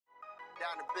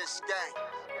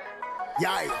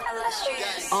Yeah.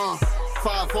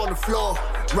 5 on the floor,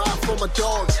 ride for my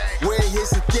dogs. Where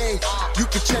here's the thing, you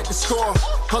can check the score.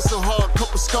 Hustle hard,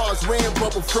 couple scars, wearing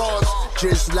bubble frogs.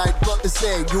 Just like Butler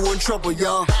said, you in trouble,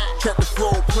 y'all. Kept the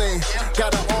floor playing,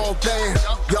 got it all band.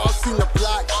 Y'all seen the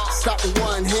block, stop with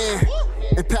one hand.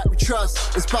 And Pat we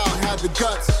trust, it's power have the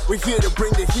guts. We're here to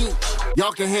bring the heat,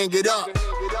 y'all can hang it up.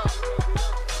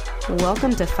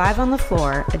 Welcome to 5 on the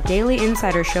Floor, a daily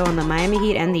insider show on the Miami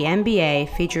Heat and the NBA,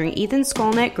 featuring Ethan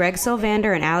Skolnick, Greg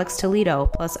Sylvander, and Alex Toledo,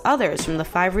 plus others from the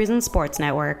 5 Reasons Sports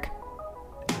Network.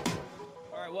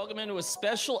 All right, welcome into a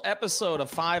special episode of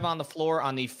 5 on the Floor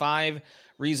on the 5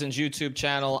 Reasons YouTube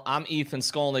channel. I'm Ethan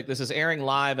Skolnick. This is airing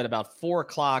live at about 4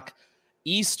 o'clock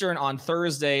Eastern on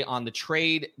Thursday on the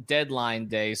trade deadline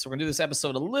day. So we're going to do this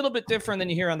episode a little bit different than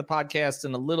you hear on the podcast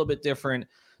and a little bit different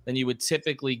than you would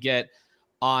typically get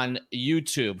on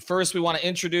YouTube. First, we want to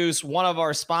introduce one of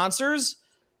our sponsors,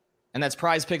 and that's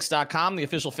prizepicks.com, the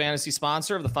official fantasy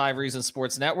sponsor of the 5 Reasons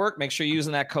Sports Network. Make sure you're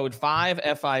using that code 5,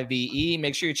 F-I-V-E.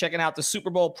 Make sure you're checking out the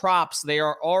Super Bowl props. They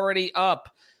are already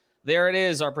up. There it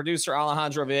is. Our producer,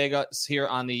 Alejandro Villegas, here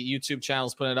on the YouTube channel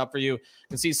is putting it up for you. You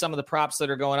can see some of the props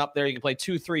that are going up there. You can play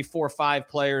 2, 3, 4, 5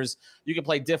 players. You can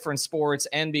play different sports,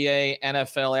 NBA,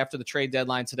 NFL, after the trade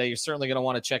deadline today. You're certainly going to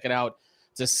want to check it out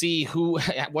to see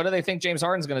what do they think James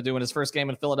Harden's going to do in his first game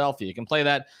in Philadelphia. You can play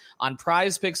that on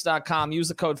prizepicks.com. Use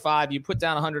the code 5. You put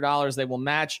down $100. They will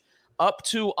match up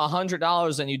to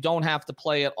 $100, and you don't have to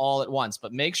play it all at once.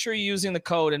 But make sure you're using the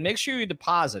code, and make sure you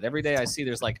deposit. Every day I see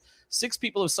there's like 6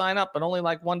 people who sign up, but only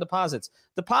like 1 deposits.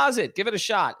 Deposit. Give it a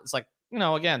shot. It's like,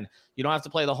 again, you don't have to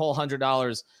play the whole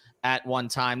 $100 at one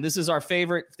time. This is our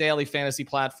favorite daily fantasy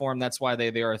platform. That's why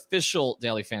they are official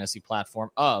daily fantasy platform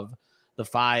of the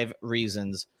 5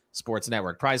 Reasons Sports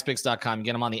Network. PrizePicks.com. You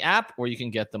get them on the app, or you can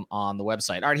get them on the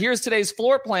website. All right, here's today's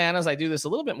floor plan, as I do this a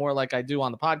little bit more like I do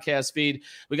on the podcast feed.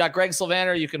 We got Greg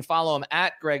Sylvander. You can follow him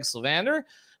at Greg Sylvander.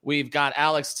 We've got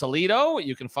Alex Toledo.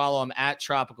 You can follow him at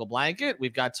Tropical Blanket.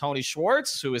 We've got Tony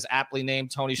Schwartz, who is aptly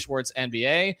named Tony Schwartz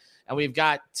NBA. And we've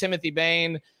got Timothy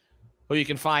Bain, who you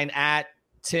can find at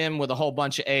Tim with a whole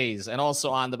bunch of A's, and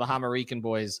also on the Bahama Rican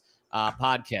Boys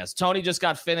podcast. Tony just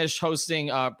got finished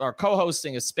hosting or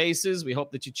co-hosting a Spaces. We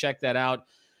hope that you check that out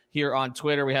here on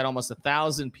Twitter. We had almost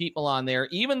 1,000 people on there,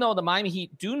 even though the Miami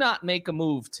Heat do not make a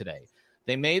move today.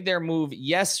 They made their move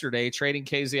yesterday, trading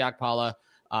KZ Okpala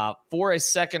for a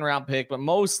second-round pick, but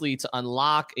mostly to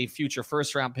unlock a future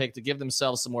first-round pick to give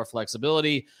themselves some more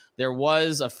flexibility. There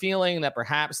was a feeling that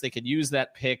perhaps they could use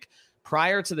that pick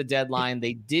prior to the deadline.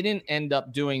 They didn't end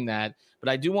up doing that, but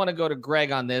I do want to go to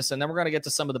Greg on this, and then we're going to get to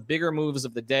some of the bigger moves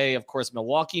of the day. Of course,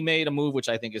 Milwaukee made a move, which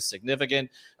I think is significant.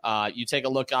 You take a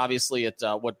look, obviously, at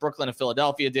what Brooklyn and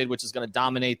Philadelphia did, which is going to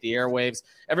dominate the airwaves.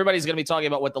 Everybody's going to be talking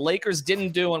about what the Lakers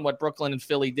didn't do and what Brooklyn and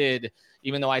Philly did,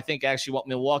 even though I think actually what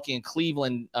Milwaukee and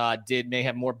Cleveland did may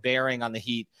have more bearing on the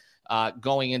Heat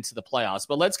going into the playoffs.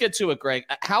 But let's get to it, Greg.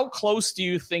 How close do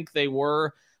you think they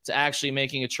were to actually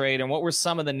making a trade, and what were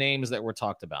some of the names that were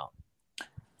talked about?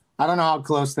 I don't know how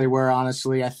close they were,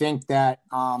 honestly. I think that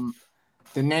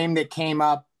the name that came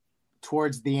up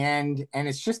towards the end, and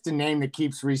it's just a name that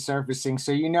keeps resurfacing.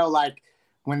 So, like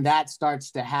when that starts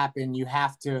to happen, you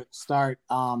have to start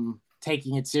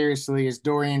taking it seriously, is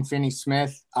Dorian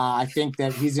Finney-Smith. I think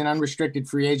that he's an unrestricted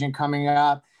free agent coming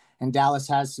up, and Dallas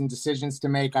has some decisions to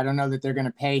make. I don't know that they're going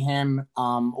to pay him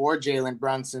or Jalen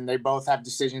Brunson. They both have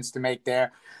decisions to make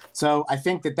there. So I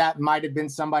think that might have been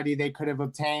somebody they could have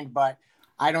obtained, but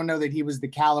I don't know that he was the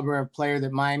caliber of player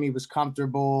that Miami was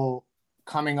comfortable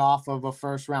coming off of a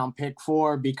first-round pick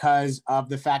for, because of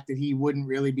the fact that he wouldn't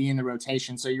really be in the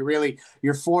rotation. So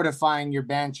you're fortifying your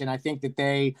bench, and I think that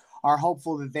they are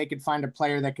hopeful that they could find a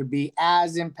player that could be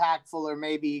as impactful or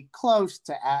maybe close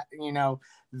to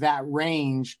that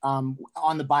range on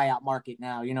the buyout market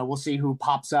now. We'll see who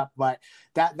pops up, but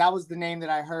that was the name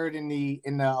that I heard in the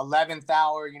 11th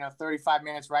hour, 35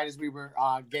 minutes right as we were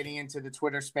getting into the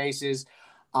Twitter Spaces.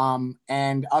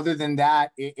 And other than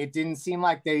that, it didn't seem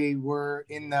like they were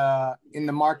in the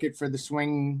market for the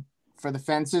swing for the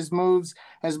fences moves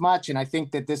as much. And I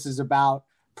think that this is about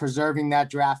preserving that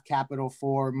draft capital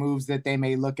for moves that they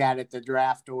may look at the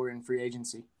draft or in free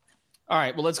agency. All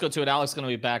right, well, let's go to it. Alex is going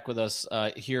to be back with us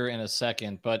here in a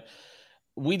second, but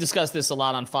we discussed this a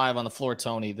lot on 5 on the Floor,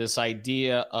 Tony, this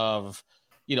idea of,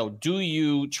 do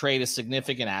you trade a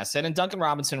significant asset? And Duncan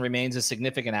Robinson remains a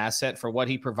significant asset for what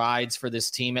he provides for this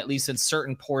team, at least in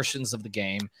certain portions of the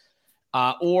game.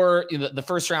 Or the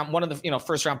first round, one of the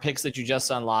first round picks that you just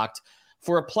unlocked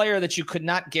for a player that you could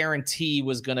not guarantee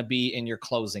was going to be in your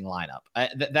closing lineup.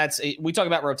 We talk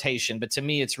about rotation, but to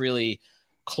me, it's really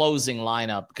closing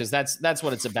lineup, because that's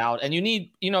what it's about. And you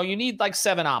need like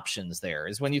 7 options there.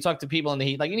 Is when you talk to people in the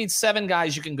Heat, like you need 7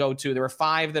 guys you can go to. There are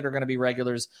 5 that are going to be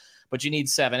regulars, but you need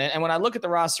 7. And when I look at the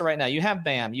roster right now, you have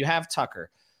Bam, you have Tucker,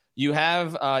 you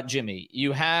have Jimmy,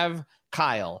 you have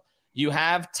Kyle, you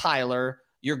have Tyler,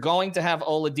 you're going to have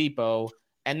Oladipo,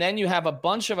 and then you have a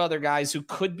bunch of other guys who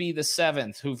could be the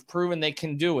 7th, who've proven they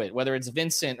can do it, whether it's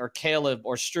Vincent or Caleb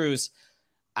or Strus.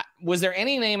 Was there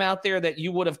any name out there that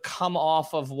you would have come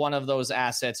off of one of those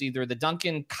assets, either the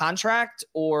Duncan contract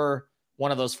or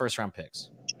one of those first-round picks?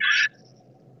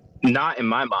 Not in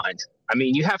my mind. I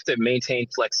mean, you have to maintain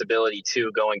flexibility,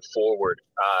 too, going forward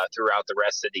throughout the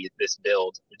rest of this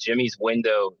build. Jimmy's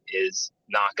window is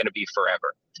not going to be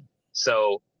forever.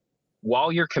 So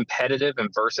while you're competitive and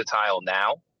versatile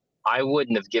now, I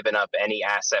wouldn't have given up any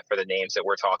asset for the names that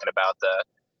we're talking about,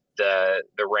 the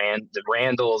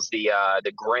Randalls,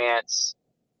 the Grants.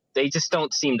 They just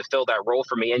don't seem to fill that role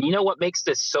for me. And you know what makes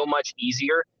this so much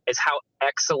easier is how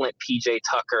excellent PJ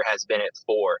Tucker has been at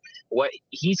 4. What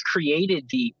he's created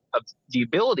the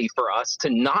ability for us to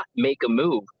not make a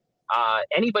move.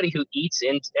 Anybody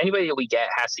that we get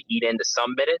has to eat into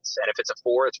some minutes, and if it's a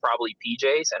 4, it's probably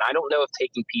PJ's. And I don't know if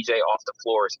taking PJ off the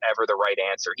floor is ever the right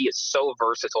answer. He is so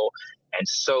versatile and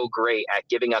so great at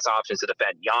giving us options to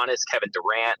defend Giannis, Kevin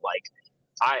Durant. Like,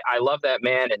 I love that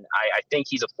man, and I think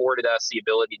he's afforded us the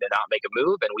ability to not make a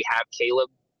move, and we have Caleb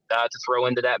to throw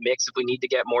into that mix if we need to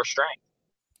get more strength.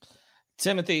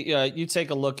 Timothy, you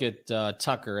take a look at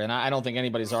Tucker, and I don't think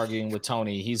anybody's arguing with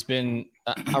Tony. He's been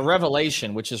a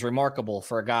revelation, which is remarkable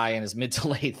for a guy in his mid to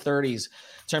late 30s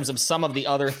in terms of some of the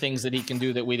other things that he can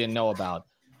do that we didn't know about.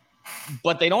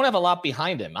 But they don't have a lot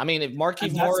behind him. I mean, if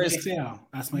Markieff Morris,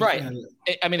 right?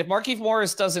 I mean, if Markieff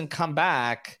Morris doesn't come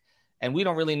back, and we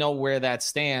don't really know where that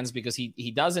stands because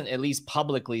he doesn't, at least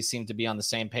publicly, seem to be on the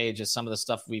same page as some of the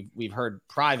stuff we've heard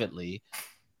privately.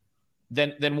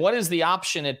 Then what is the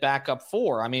option at backup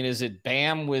 4? I mean, is it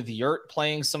Bam with Yurt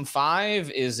playing some 5?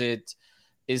 Is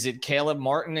it Caleb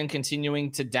Martin and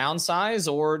continuing to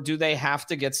downsize, or do they have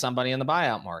to get somebody in the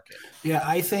buyout market? Yeah,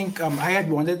 I think I had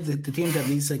wanted the team to at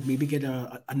least like maybe get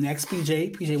a next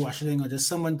PJ Washington, or just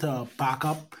someone to back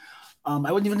up.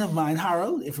 I wouldn't even have mind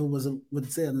Harold if it was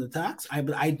would say under the tax. I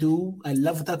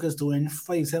love what Tucker's doing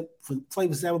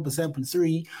 47% from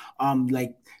 3.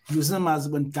 Like using him as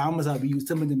when Down was out, we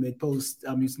used him in the mid post,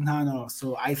 using Hannah.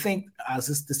 So I think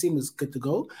the team is good to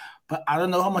go. But I don't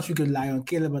know how much we could rely on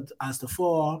Caleb as the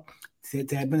 4.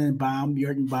 Tedman and Baum,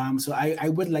 Yurt and Baum. So I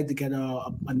would like to get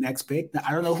a next pick. Now,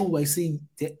 I don't know who I see.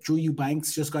 Drew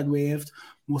Eubanks just got waived.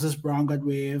 Moses Brown got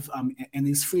waived. And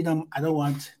his Freedom, I don't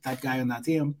want that guy on that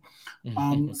team.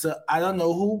 So I don't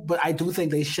know who, but I do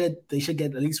think they should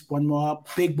get at least one more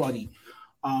big body.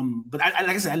 But like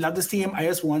I said, I love this team. I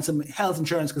just want some health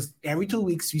insurance because every 2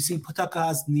 weeks you see Tucker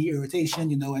has knee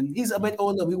irritation, and he's a bit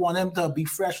older. We want him to be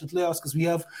fresh with playoffs because we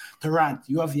have Durant,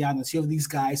 you have Giannis, you have these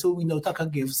guys who we know Tucker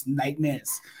gives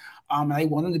nightmares. And I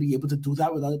want him to be able to do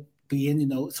that without being,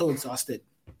 so exhausted.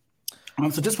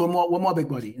 So just one more big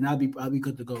body, and I'll be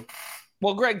good to go.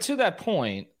 Well, Greg, to that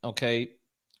point, okay,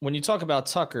 when you talk about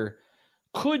Tucker,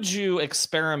 could you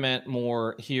experiment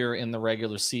more here in the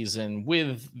regular season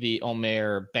with the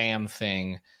Omer Bam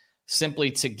thing,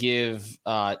 simply to give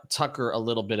Tucker a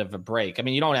little bit of a break? I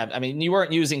mean, you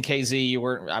weren't using KZ, you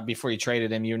weren't before you traded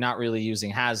him. You're not really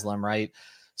using Haslam, right?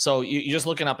 So you're just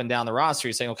looking up and down the roster.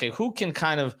 You're saying, okay, who can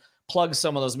kind of plug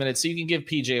some of those minutes so you can give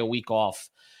PJ a week off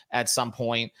at some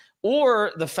point?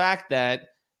 Or the fact that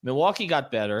Milwaukee got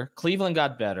better, Cleveland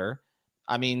got better.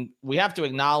 I mean, we have to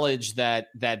acknowledge that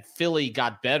Philly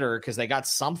got better because they got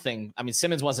something. I mean,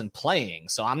 Simmons wasn't playing,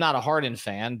 so I'm not a Harden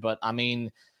fan, but I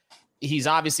mean, he's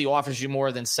obviously offers you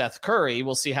more than Seth Curry.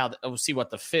 We'll see what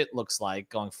the fit looks like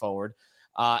going forward.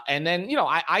 And then,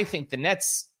 I think the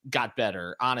Nets got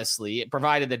better, honestly,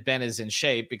 provided that Ben is in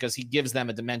shape, because he gives them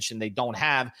a dimension they don't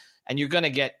have, and you're going to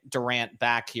get Durant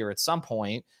back here at some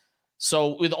point.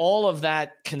 So with all of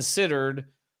that considered,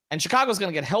 and Chicago's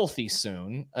going to get healthy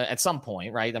soon at some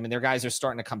point, right? I mean, their guys are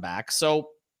starting to come back.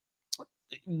 So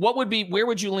where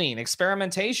would you lean?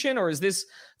 Experimentation, or is this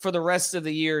for the rest of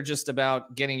the year just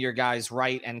about getting your guys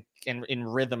right and in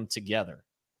rhythm together?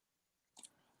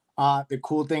 The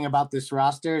cool thing about this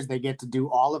roster is they get to do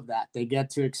all of that. They get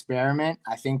to experiment.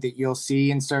 I think that you'll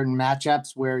see in certain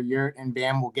matchups where Yurt and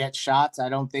Bam will get shots. I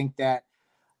don't think that,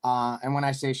 and when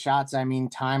I say shots, I mean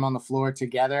time on the floor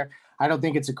together. I don't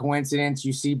think it's a coincidence.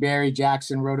 You see Barry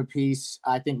Jackson wrote a piece,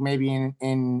 I think maybe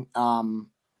in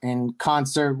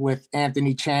concert with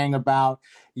Anthony Chang, about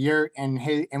Yurt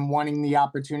and wanting the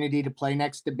opportunity to play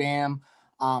next to Bam.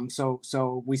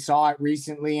 So we saw it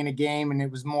recently in a game, and it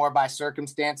was more by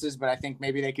circumstances, but I think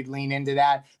maybe they could lean into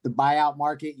that. The buyout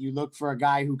market, you look for a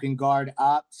guy who can guard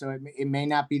up. So it may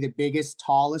not be the biggest,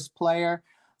 tallest player,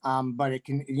 but it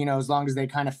can, as long as they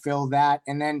kind of fill that.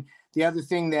 And then the other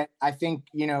thing that I think,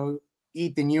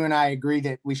 Ethan, you and I agree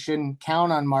that we shouldn't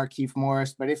count on Markieff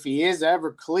Morris, but if he is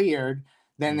ever cleared,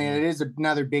 then it is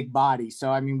another big body.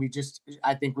 So, I mean,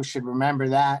 I think we should remember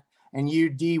that. And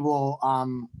UD will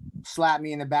slap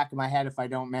me in the back of my head if I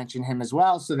don't mention him as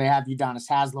well. So they have Udonis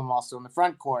Haslem also in the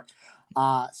front court.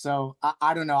 So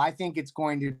I don't know. I think it's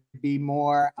going to be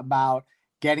more about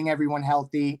getting everyone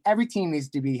healthy. Every team needs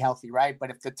to be healthy, right? But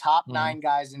if the top 9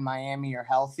 guys in Miami are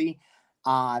healthy,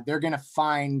 they're going to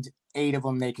find 8 of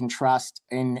them they can trust.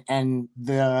 And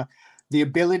the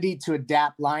ability to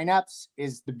adapt lineups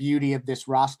is the beauty of this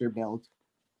roster build.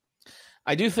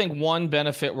 I do think one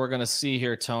benefit we're going to see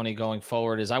here, Tony, going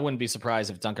forward is I wouldn't be surprised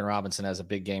if Duncan Robinson has a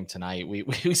big game tonight.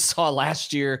 We saw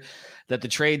last year that the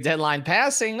trade deadline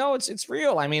passing. No, it's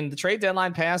real. I mean, the trade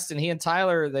deadline passed and he and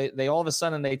Tyler, they all of a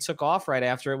sudden they took off right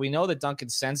after it. We know that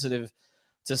Duncan's sensitive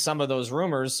to some of those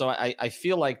rumors. So I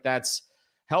feel like that's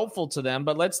helpful to them,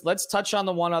 but let's touch on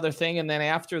the one other thing. And then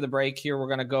after the break here, we're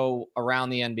going to go around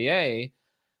the NBA,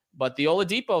 but the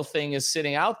Oladipo thing is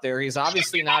sitting out there. He's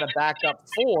obviously not a backup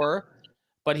 4,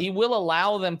 but he will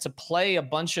allow them to play a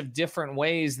bunch of different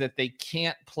ways that they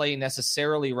can't play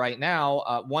necessarily right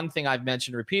now. One thing I've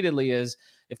mentioned repeatedly is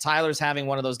if Tyler's having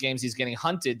one of those games, he's getting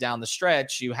hunted down the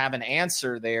stretch, you have an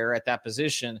answer there at that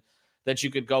position that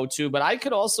you could go to. But I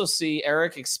could also see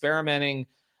Eric experimenting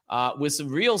with some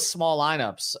real small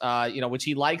lineups, which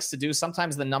he likes to do.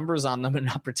 Sometimes the numbers on them are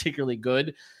not particularly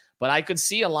good, but I could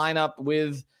see a lineup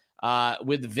with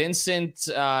Vincent,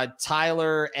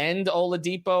 Tyler, and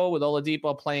Oladipo, with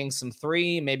Oladipo playing some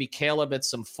 3, maybe Caleb at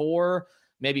some 4,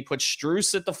 maybe put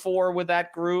Strus at the 4 with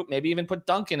that group, maybe even put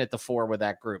Duncan at the 4 with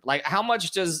that group. Like, how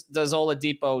much does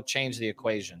Oladipo change the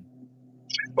equation?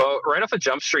 Well, right off a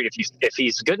Jump Street, if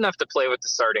he's good enough to play with the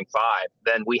starting 5,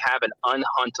 then we have an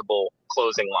unhuntable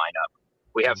closing lineup.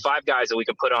 We have 5 guys that we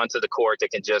can put onto the court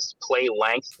that can just play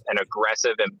length and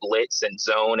aggressive and blitz and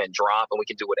zone and drop, and we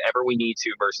can do whatever we need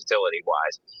to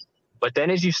versatility-wise. But then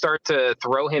as you start to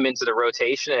throw him into the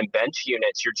rotation and bench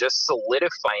units, you're just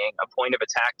solidifying a point of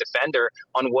attack defender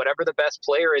on whatever the best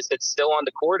player is that's still on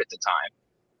the court at the time.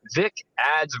 Vic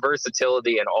adds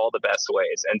versatility in all the best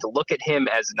ways, and to look at him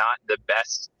as not the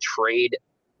best trade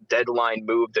deadline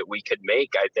move that we could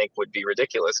make, I think would be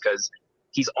ridiculous, because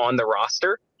he's on the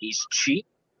roster, he's cheap,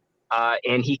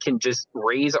 and he can just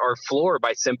raise our floor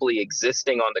by simply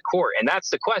existing on the court. And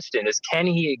that's the question, is can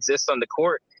he exist on the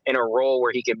court in a role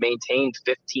where he can maintain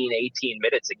 15, 18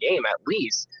 minutes a game at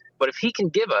least? But if he can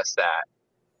give us that,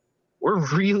 we're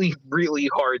really, really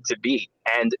hard to beat.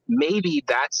 And maybe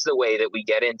that's the way that we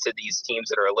get into these teams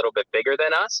that are a little bit bigger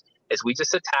than us, is we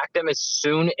just attack them as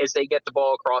soon as they get the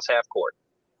ball across half court.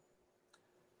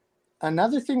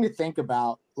 Another thing to think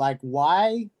about, like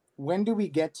when do we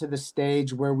get to the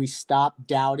stage where we stop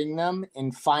doubting them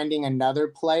and finding another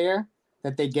player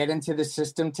that they get into the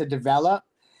system to develop?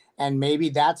 And maybe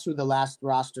that's who the last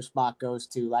roster spot goes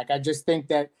to. Like, I just think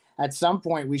that at some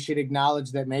point we should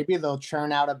acknowledge that maybe they'll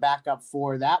churn out a backup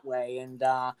 4 that way. And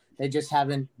they just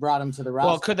haven't brought him to the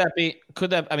roster.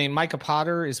 Well, I mean, Micah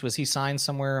Potter was he signed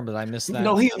somewhere, but I missed that.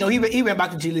 No, he went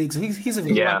back to G League. So he's a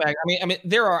back. I mean,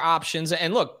 there are options,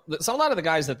 and look, a lot of the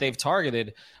guys that they've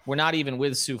targeted were not even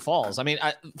with Sioux Falls. I mean,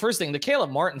 first thing, the Caleb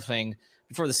Martin thing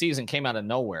before the season came out of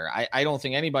nowhere. I don't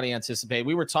think anybody anticipated.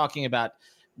 We were talking about,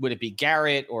 would it be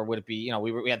Garrett or would it be,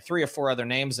 we had 3 or 4 other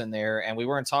names in there, and we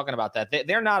weren't talking about that.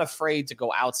 They're not afraid to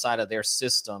go outside of their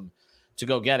system to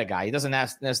go get a guy. He doesn't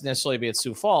have to necessarily be at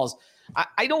Sioux Falls.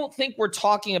 I don't think we're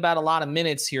talking about a lot of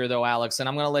minutes here, though, Alex, and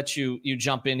I'm going to let you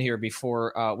jump in here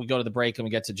before we go to the break and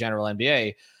we get to general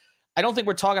NBA. I don't think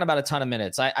we're talking about a ton of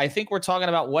minutes. I think we're talking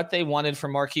about what they wanted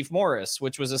from Markieff Morris,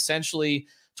 which was essentially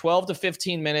 12 to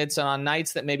 15 minutes, and on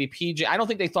nights that maybe PJ, I don't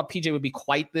think they thought PJ would be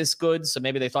quite this good, so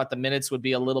maybe they thought the minutes would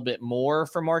be a little bit more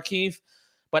for Markieff.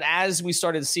 But as we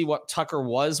started to see what Tucker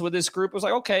was with this group, it was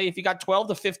like, okay, if you got 12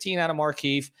 to 15 out of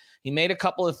Markieff, he made a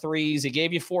couple of threes, he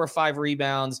gave you 4 or 5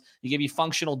 rebounds, he gave you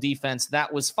functional defense,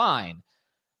 that was fine.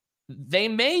 They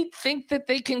may think that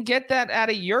they can get that out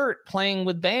of Yurt playing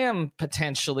with Bam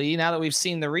potentially, now that we've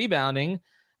seen the rebounding.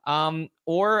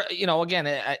 Or,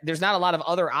 again, there's not a lot of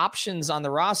other options on the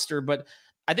roster, but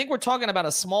I think we're talking about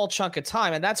a small chunk of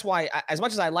time. And that's why, as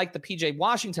much as I like the PJ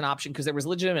Washington option, because there was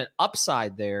legitimate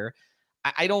upside there,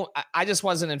 I just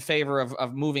wasn't in favor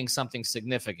of moving something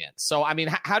significant. So, I mean,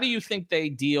 how do you think they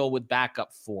deal with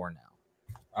backup 4 now?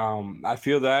 I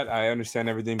feel that. I understand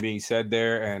everything being said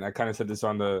there, and I kind of said this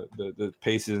on the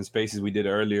paces and spaces we did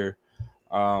earlier.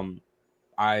 I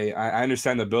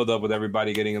understand the buildup with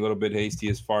everybody getting a little bit hasty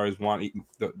as far as wanting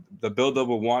the buildup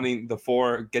of wanting the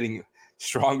four getting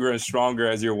stronger and stronger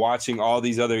as you're watching all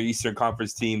these other Eastern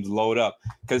Conference teams load up,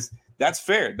 because that's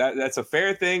fair. That's a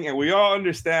fair thing, and we all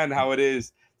understand how it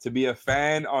is to be a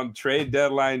fan on trade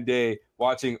deadline day,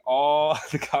 watching all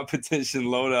the competition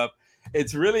load up.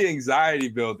 It's really anxiety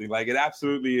building. Like, it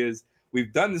absolutely is.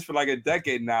 We've done this for like a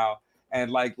decade now.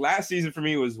 And like last season for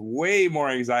me was way more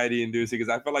anxiety inducing because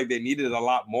I felt like they needed it a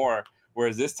lot more.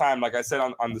 Whereas this time, like I said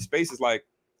on the spaces, like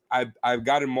I've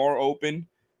gotten more open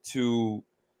to,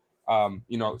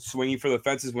 swinging for the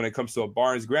fences when it comes to a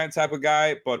Barnes Grant type of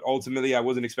guy. But ultimately, I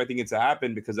wasn't expecting it to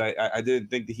happen because I didn't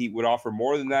think the Heat would offer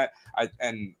more than that. I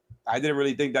didn't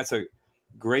really think that's a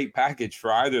great package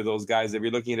for either of those guys if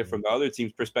you're looking at it from the other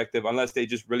team's perspective, unless they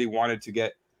just really wanted to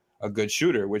get a good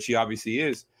shooter, which he obviously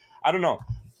is. I don't know.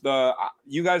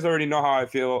 You guys already know how I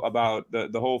feel about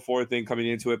the whole four thing coming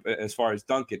into it as far as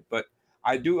Duncan, but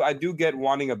I do get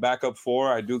wanting a backup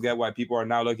four. I do get why people are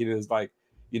now looking at it as like,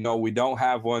 we don't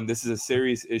have one. This is a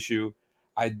serious issue.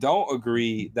 I don't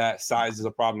agree that size is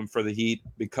a problem for the Heat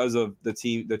because of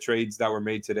the trades that were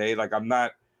made today. Like, I'm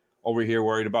not over here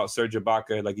worried about Serge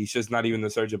Ibaka. Like, he's just not even the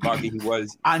Serge Ibaka he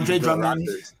was. Andre Drummond.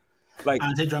 Like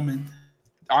Andre Drummond.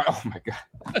 Oh my God!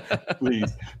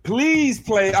 Please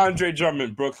play Andre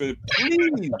Drummond, Brooklyn.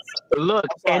 Please. Look,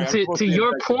 and to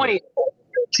your point,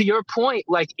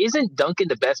 like, isn't Duncan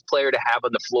the best player to have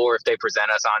on the floor if they present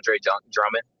us Andre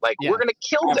Drummond? Like, we're gonna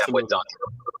kill them with Duncan.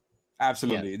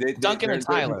 Absolutely, yeah. Duncan and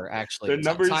Tyler actually. Their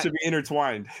numbers should be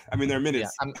intertwined. I mean, their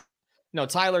minutes. Yeah, no,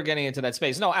 Tyler getting into that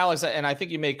space. No, Alex, and I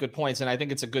think you make good points, and I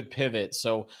think it's a good pivot.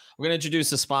 So we're gonna introduce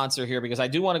a sponsor here because I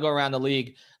do want to go around the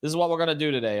league. This is what we're gonna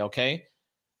do today. Okay.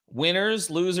 Winners,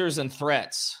 losers, and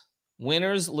threats.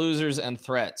 Winners, losers, and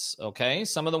threats. Okay.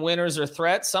 Some of the winners are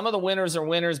threats. Some of the winners are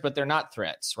winners, but they're not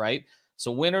threats, right?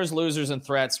 So winners, losers, and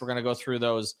threats. We're going to go through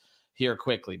those here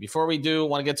quickly. Before we do, I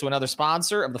want to get to another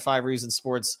sponsor of the 5 Reasons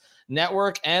Sports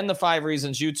Network and the 5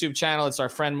 Reasons YouTube channel. It's our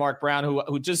friend Mark Brown,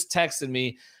 who just texted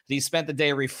me that he spent the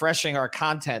day refreshing our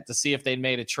content to see if they'd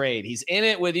made a trade. He's in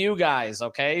it with you guys,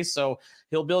 okay? So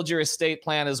he'll build your estate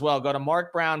plan as well. Go to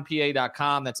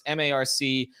markbrownpa.com. That's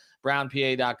MARC,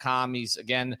 brownpa.com. He's,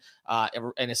 again,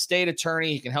 an estate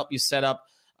attorney. He can help you set up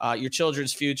your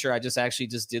children's future. I just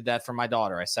did that for my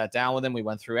daughter. I sat down with him. We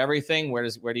went through everything. Where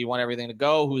do you want everything to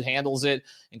go? Who handles it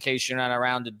in case you're not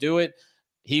around to do it?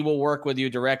 He will work with you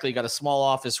directly. You got a small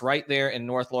office right there in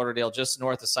North Lauderdale, just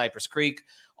north of Cypress Creek,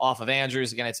 off of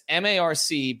Andrews. Again, it's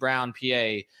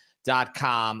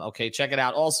marcbrownpa.com. Okay, check it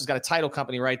out. Also, he's got a title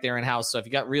company right there in-house. So if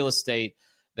you got real estate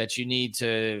that you need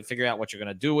to figure out what you're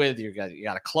going to do with, you got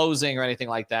a closing or anything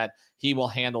like that, he will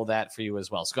handle that for you as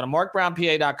well. So go to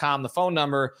markbrownpa.com. The phone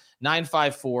number,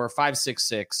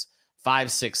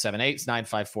 954-566-5678. It's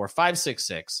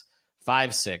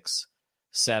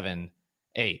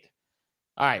 954-566-5678.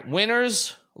 All right,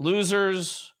 winners,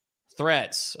 losers,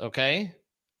 threats, okay?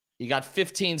 You got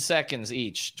 15 seconds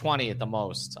each, 20 at the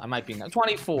most. I might be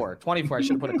 24. I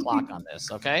should have put a clock on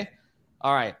this, okay?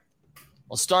 All right.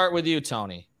 We'll start with you,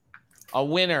 Tony. A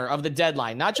winner of the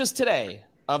deadline, not just today,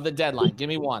 of the deadline. Give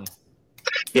me one.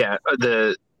 Yeah,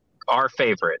 our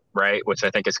favorite, right, which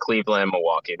I think is Cleveland and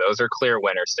Milwaukee. Those are clear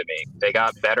winners to me. They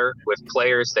got better with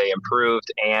players, they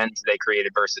improved, and they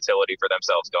created versatility for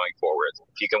themselves going forward.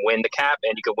 If you can win the cap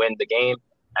and you can win the game,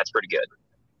 that's pretty good.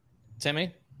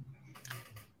 Timmy?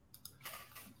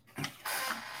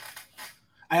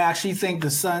 I actually think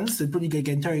the Suns did pretty good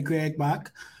getting Torrey Craig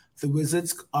back. The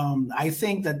Wizards, I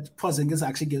think that Porzingis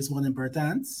actually gives one in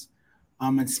Bertans.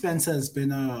 And Spencer has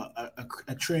been a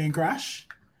train crash.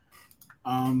 Say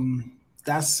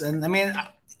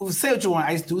what you want.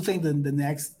 I do think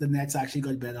the Nets actually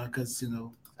got better because,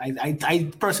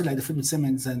 I personally like the fit with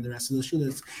Simmons and the rest of the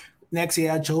shooters. Next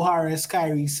year, Joe Harris,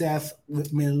 Kyrie, Seth,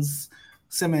 Mills,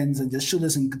 Simmons, and just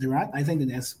shooters and Durant. I think the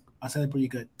Nets are set pretty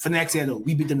good. For next year, though,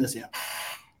 we beat them this year.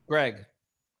 Greg?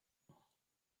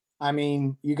 I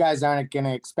mean, you guys aren't going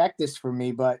to expect this from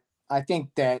me, but I think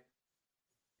that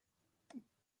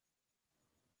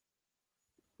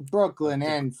Brooklyn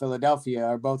and Philadelphia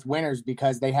are both winners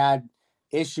because they had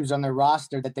issues on their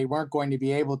roster that they weren't going to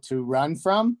be able to run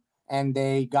from, and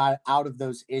they got out of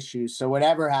those issues. So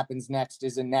whatever happens next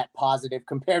is a net positive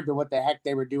compared to what the heck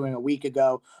they were doing a week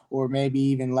ago or maybe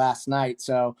even last night.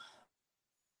 So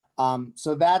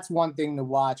that's one thing to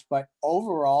watch. But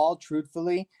overall,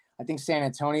 truthfully, I think San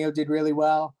Antonio did really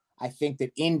well. I think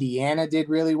that Indiana did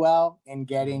really well in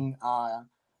getting,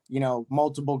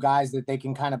 multiple guys that they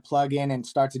can kind of plug in and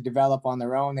start to develop on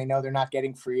their own. They know they're not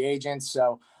getting free agents.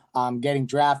 So getting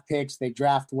draft picks, they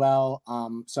draft well.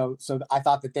 So I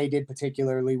thought that they did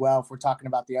particularly well if we're talking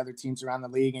about the other teams around the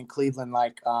league in Cleveland,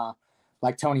 like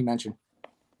Tony mentioned.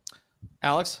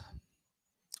 Alex?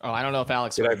 Oh, I don't know if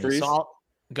Alex. Did I freeze? So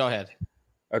go ahead.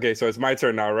 Okay, so it's my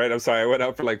turn now, right? I'm sorry, I went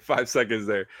out for like 5 seconds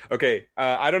there. Okay,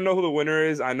 I don't know who the winner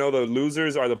is. I know the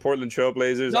losers are the Portland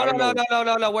Trailblazers.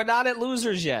 No. We're not at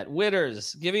losers yet.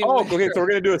 Winners. Give me. Okay. So we're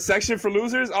gonna do a section for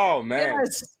losers. Oh man.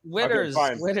 Yes, winners. Okay,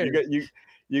 fine. Winners.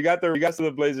 You got some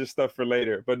of the Blazers stuff for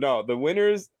later, but no, the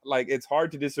winners. Like, it's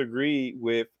hard to disagree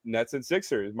with Nets and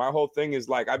Sixers. My whole thing is,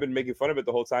 like, I've been making fun of it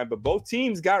the whole time, but both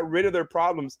teams got rid of their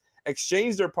problems,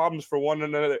 exchanged their problems for one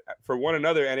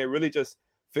another, and it really just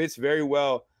fits very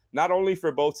well, not only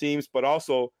for both teams, but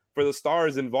also for the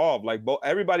stars involved. Like,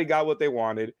 everybody got what they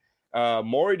wanted.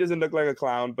 Morey doesn't look like a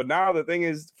clown, but now the thing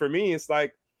is, for me, it's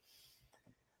like,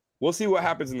 we'll see what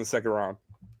happens in the second round.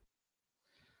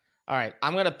 All right,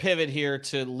 I'm going to pivot here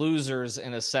to losers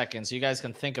in a second, so you guys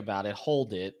can think about it.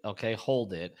 Hold it, okay?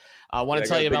 Hold it. I want to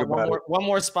tell you about one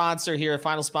more sponsor here,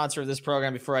 final sponsor of this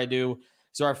program before I do.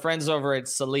 So our friends over at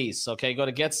Solis, okay? Go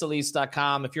to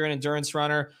getsolis.com. If you're an endurance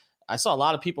runner, I saw a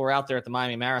lot of people were out there at the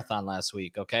Miami Marathon last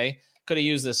week, okay? Could have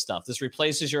used this stuff. This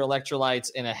replaces your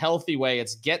electrolytes in a healthy way.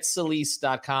 It's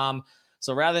getsolis.com.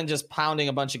 So rather than just pounding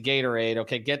a bunch of Gatorade,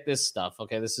 okay, get this stuff,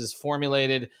 okay? This is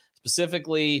formulated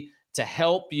specifically to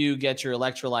help you get your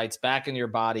electrolytes back in your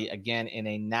body again in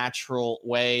a natural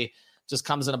way. Just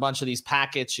comes in a bunch of these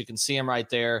packets. You can see them right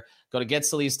there. Go to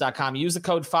getsolis.com. Use the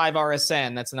code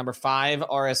 5RSN. That's the number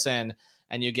 5RSN,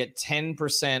 and you get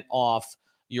 10% off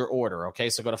your order. Okay,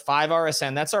 so go to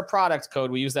 5RSN. That's our product code.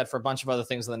 We use that for a bunch of other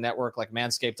things on the network, like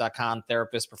manscaped.com,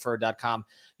 therapistpreferred.com.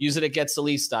 Use it at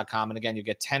getsolis.com. And again, you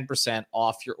get 10%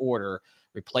 off your order.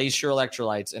 Replace your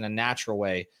electrolytes in a natural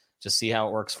way. Just see how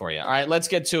it works for you. All right, let's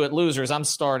get to it. Losers, I'm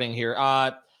starting here.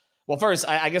 Well, first,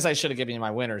 I guess I should have given you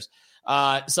my winners.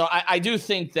 So I do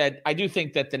think that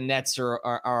the Nets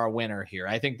are a winner here.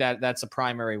 I think that's a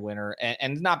primary winner,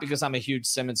 and not because I'm a huge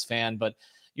Simmons fan, but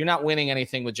you're not winning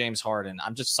anything with James Harden.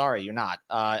 I'm just sorry, you're not.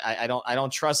 I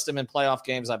don't trust him in playoff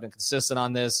games. I've been consistent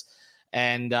on this,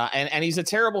 and he's a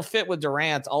terrible fit with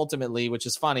Durant ultimately, which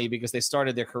is funny because they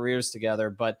started their careers together,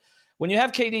 but. When you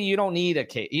have KD, you don't need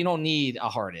a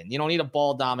Harden. You don't need a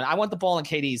ball dominant. I want the ball in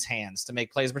KD's hands to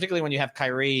make plays, particularly when you have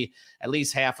Kyrie at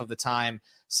least half of the time.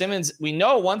 Simmons, we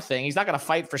know one thing: he's not going to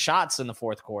fight for shots in the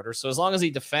fourth quarter. So as long as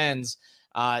he defends,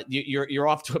 you're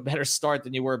off to a better start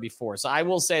than you were before. So I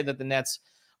will say that the Nets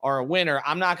are a winner.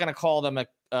 I'm not going to call them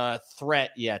a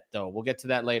threat yet, though. We'll get to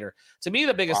that later. To me,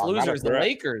 the biggest loser is the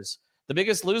Lakers. The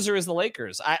biggest loser is the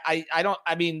Lakers.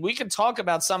 I mean, we can talk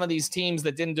about some of these teams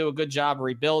that didn't do a good job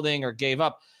rebuilding or gave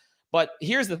up. But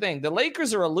here's the thing. The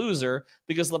Lakers are a loser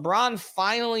because LeBron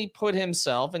finally put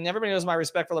himself, and everybody knows my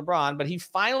respect for LeBron, but he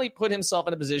finally put himself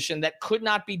in a position that could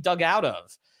not be dug out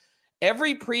of.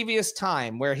 Every previous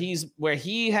time where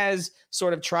he has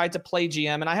sort of tried to play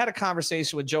GM, and I had a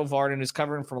conversation with Joe Varden, who's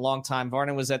covering for a long time.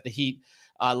 Varden was at the Heat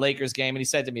Lakers game, and he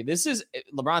said to me,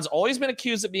 LeBron's always been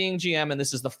accused of being GM, and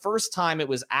this is the first time it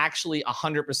was actually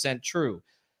 100% true.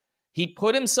 He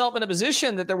put himself in a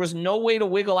position that there was no way to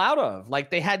wiggle out of. Like,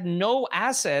 they had no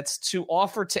assets to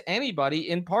offer to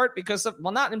anybody, in part because of,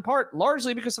 well, not in part,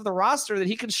 largely because of the roster that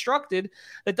he constructed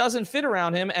that doesn't fit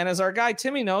around him. And as our guy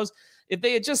Timmy knows, if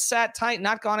they had just sat tight,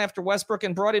 not gone after Westbrook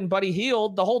and brought in Buddy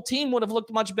Hield, the whole team would have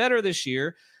looked much better this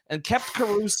year. And kept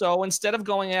Caruso instead of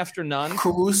going after none.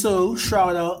 Caruso,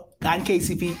 Schroeder, and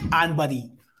KCP, and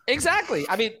Buddy. Exactly.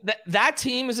 I mean, that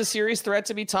team is a serious threat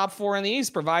to be top 4 in the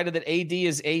East, provided that AD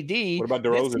is AD. What about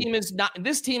DeRozan?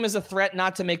 This team is a threat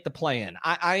not to make the play-in.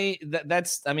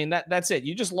 That's it.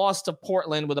 You just lost to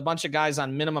Portland with a bunch of guys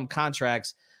on minimum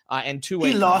contracts and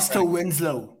two-way. He lost to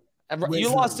Winslow. You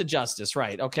lost to Justice,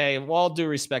 right? Okay. Well, all due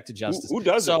respect to Justice. Who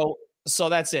does it? So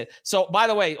that's it. So, by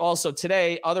the way, also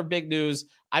today, other big news.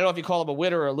 I don't know if you call him a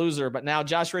winner or a loser, but now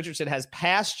Josh Richardson has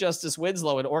passed Justice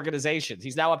Winslow in organizations.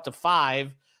 He's now up to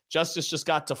 5. Justice just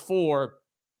got to 4.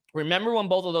 Remember when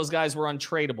both of those guys were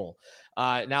untradeable?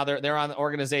 Now they're on the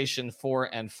organization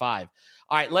 4 and 5.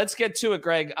 All right, let's get to it,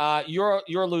 Greg. You're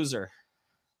a loser.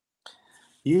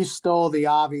 You stole the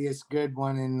obvious good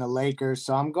one in the Lakers,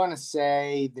 so I'm going to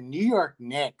say the New York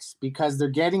Knicks because they're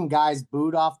getting guys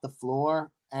booed off the floor,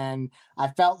 and I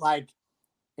felt like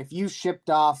if you shipped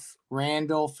off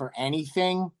Randall for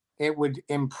anything, it would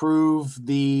improve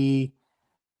the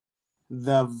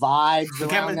vibes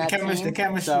around that team. The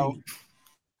chemistry. So,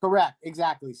 correct,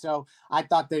 exactly. So I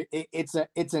thought that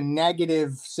it's a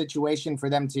negative situation for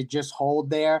them to just hold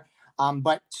there.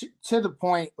 But to the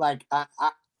point, like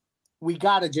we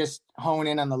got to just hone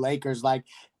in on the Lakers. Like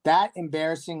that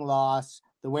embarrassing loss,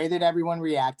 the way that everyone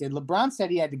reacted. LeBron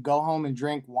said he had to go home and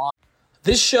drink wine.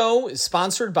 This show is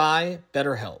sponsored by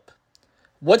BetterHelp.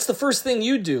 What's the first thing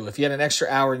you do if you had an extra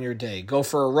hour in your day? Go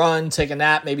for a run, take a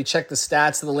nap, maybe check the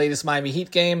stats of the latest Miami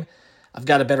Heat game? I've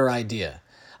got a better idea.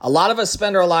 A lot of us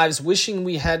spend our lives wishing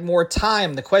we had more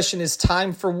time. The question is,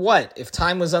 time for what? If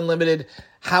time was unlimited,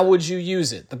 how would you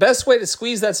use it? The best way to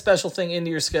squeeze that special thing into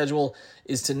your schedule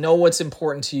is to know what's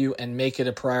important to you and make it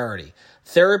a priority.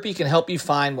 Therapy can help you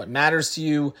find what matters to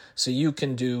you so you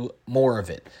can do more of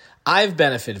it. I've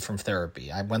benefited from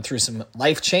therapy. I went through some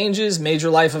life changes, major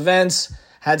life events,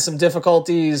 had some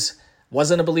difficulties,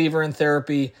 wasn't a believer in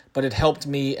therapy, but it helped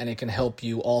me and it can help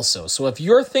you also. So if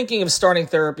you're thinking of starting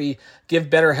therapy, give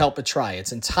BetterHelp a try.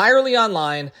 It's entirely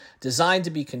online, designed to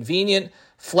be convenient,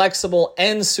 flexible,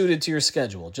 and suited to your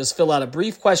schedule. Just fill out a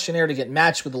brief questionnaire to get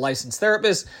matched with a licensed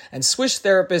therapist and switch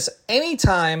therapists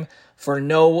anytime for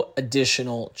no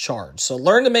additional charge. So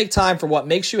learn to make time for what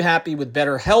makes you happy with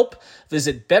BetterHelp.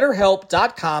 Visit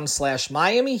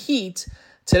BetterHelp.com/Miami Heat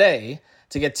today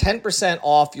to get 10%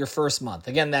 off your first month.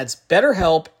 Again, that's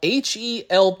BetterHelp,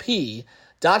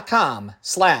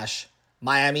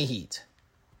 HELP.com/Miami Heat.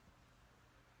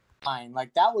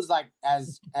 Like that was like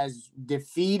as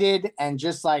defeated and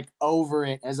just like over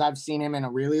it as I've seen him in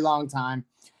a really long time.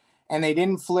 And they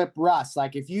didn't flip Russ.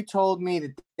 Like if you told me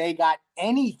that they got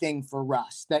anything for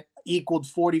Russ that equaled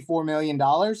 $44 million,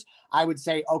 I would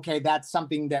say, okay, that's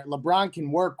something that LeBron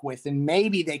can work with and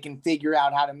maybe they can figure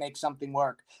out how to make something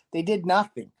work. They did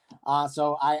nothing.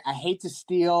 So I hate to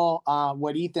steal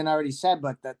what Ethan already said,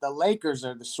 but the Lakers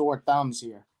are the sore thumbs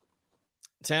here.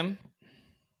 Tim?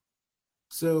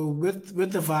 So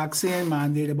with the vaccine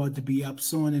mandate about to be up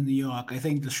soon in New York, I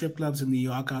think the strip clubs in New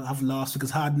York have lost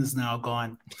because Harden is now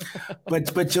gone.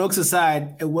 but jokes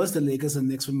aside, it was the Lakers and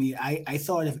Knicks for me. I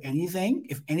thought if any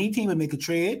team would make a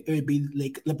trade, it would be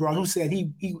like LeBron, who said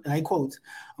he and I quote,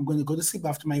 "I'm going to go to sleep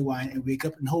after my wine and wake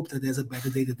up and hope that there's a better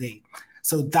day today."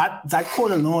 So that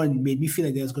quote alone made me feel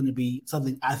like there's going to be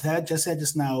something. As I just said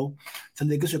just now, the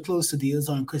Lakers are close to deals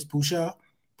on Chris Boucher,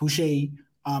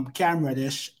 Cam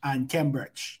Reddish, and Kem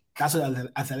Birch. That's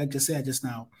what Athletic just said just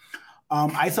now.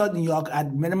 I thought New York,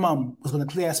 at minimum, was going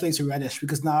to clear space for Reddish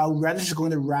because now Reddish is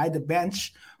going to ride the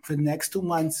bench for the next 2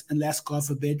 months unless, God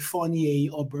forbid,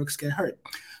 Fournier or Burks get hurt.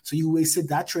 So you wasted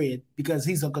that trade because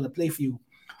he's not going to play for you.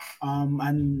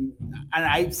 And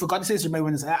I forgot to say this to my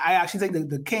winners. I actually think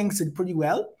the Kings did pretty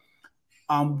well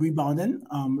rebounding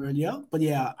earlier. But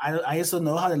yeah, I just don't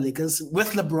know how the Lakers,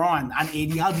 with LeBron and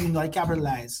AD, how do you not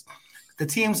capitalize? The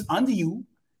teams under you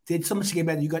did so much to get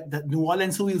better. You got the New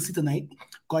Orleans, who we'll see tonight,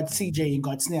 got CJ and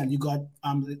got Snell. You got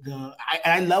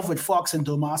I love what Fox and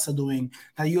Domas are doing.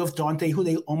 Now you have Dante, who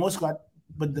they almost got,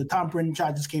 but the tampering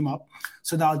charges came up.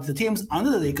 So now the teams under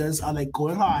the Lakers are like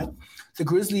going hard. The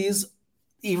Grizzlies,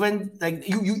 even like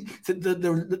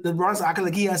the Bronx acting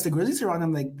like he has the Grizzlies around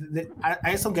him. Like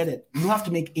I just don't get it. You have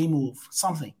to make a move,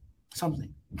 something.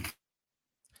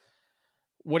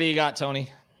 What do you got, Tony?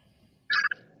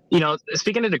 You know,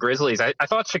 speaking of the Grizzlies, I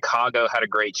thought Chicago had a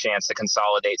great chance to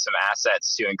consolidate some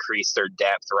assets to increase their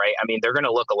depth, right? I mean, they're going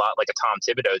to look a lot like a Tom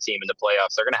Thibodeau team in the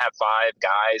playoffs. They're going to have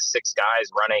 6 guys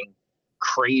running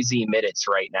crazy minutes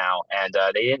right now, and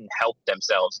they didn't help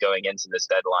themselves going into this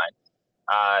deadline.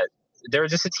 They're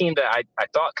just a team that I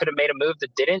thought could have made a move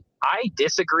that didn't. I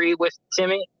disagree with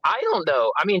Timmy. I don't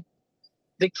know. I mean,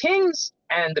 the Kings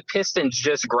and the Pistons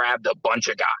just grabbed a bunch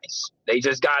of guys. They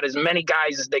just got as many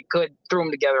guys as they could, threw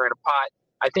them together in a pot.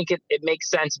 I think it makes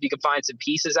sense if you can find some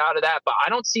pieces out of that, but I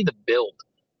don't see the build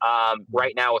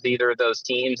right now with either of those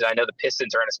teams. I know the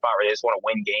Pistons are in a spot where they just want to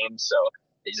win games, so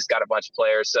they just got a bunch of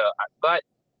players. But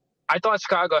I thought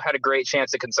Chicago had a great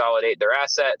chance to consolidate their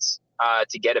assets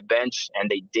to get a bench, and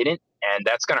they didn't, and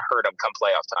that's going to hurt them come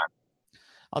playoff time.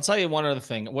 I'll tell you one other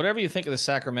thing. Whatever you think of the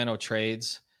Sacramento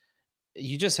trades,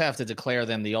 you just have to declare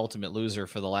them the ultimate loser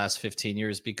for the last 15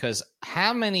 years, because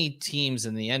how many teams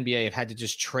in the NBA have had to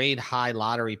just trade high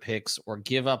lottery picks or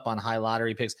give up on high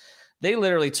lottery picks? They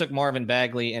literally took Marvin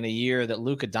Bagley in a year that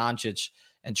Luka Doncic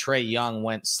and Trae Young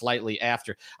went slightly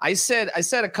after. I said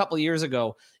a couple of years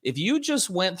ago, if you just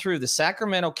went through the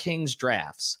Sacramento Kings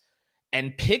drafts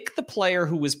and pick the player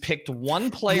who was picked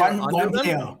one player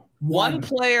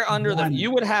under them,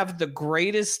 you would have the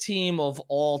greatest team of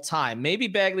all time. Maybe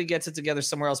Bagley gets it together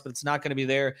somewhere else, but it's not going to be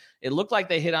there. It looked like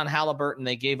they hit on Halliburton.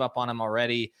 They gave up on him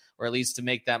already, or at least to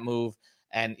make that move.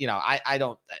 And, you know, I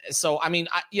don't. So, I mean,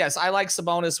 yes, I like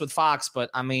Sabonis with Fox, but,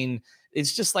 I mean,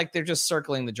 it's just like they're just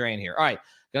circling the drain here. All right,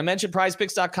 going to mention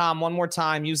prizepicks.com one more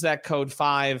time. Use that code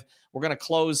 5 We're going to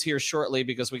close here shortly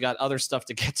because we got other stuff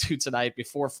to get to tonight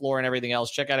before Floor and everything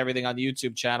else. Check out everything on the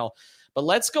YouTube channel. But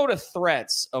let's go to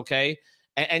threats, okay?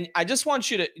 And I just want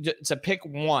you to pick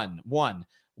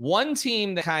one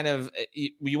team that kind of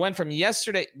you went from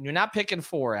yesterday. You're not picking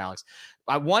four, Alex.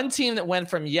 One team that went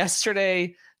from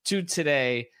yesterday to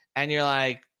today, and you're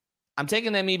like, I'm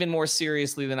taking them even more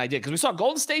seriously than I did, because we saw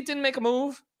Golden State didn't make a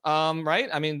move, right?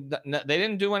 I mean, they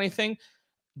didn't do anything.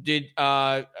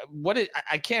 I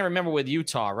can't remember with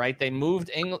Utah, right? They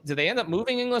moved did they end up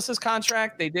moving Inglis's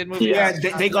contract? They did move. Yeah,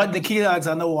 they got Nikita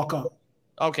Alexander Walker.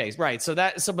 Okay, right.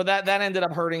 But that ended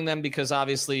up hurting them because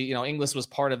obviously, Inglis was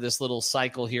part of this little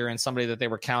cycle here and somebody that they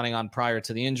were counting on prior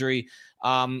to the injury.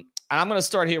 And I'm going to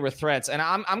start here with threats, and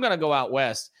I'm going to go out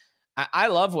west. I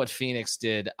love what Phoenix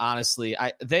did. Honestly,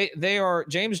 they are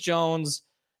James Jones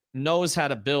knows how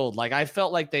to build. Like, I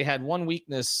felt like they had one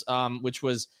weakness, which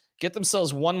was get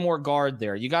themselves one more guard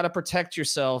there. You got to protect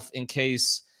yourself in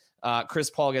case Chris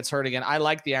Paul gets hurt again. I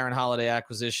like the Aaron Holiday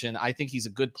acquisition. I think he's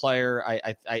a good player.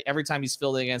 I every time he's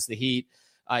filled in against the Heat,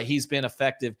 he's been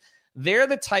effective. They're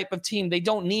the type of team, they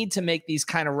don't need to make these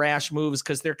kind of rash moves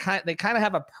because they kind of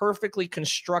have a perfectly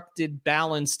constructed,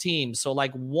 balanced team. So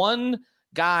like one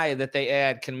guy that they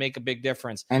add can make a big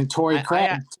difference. And Torrey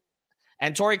Craig.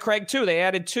 And Torrey Craig too. They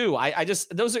added two.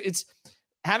 It's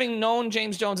having known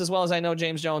James Jones as well as I know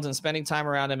James Jones and spending time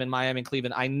around him in Miami and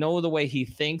Cleveland, I know the way he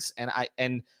thinks,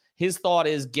 and his thought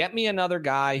is, get me another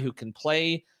guy who can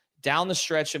play down the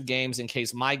stretch of games in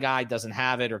case my guy doesn't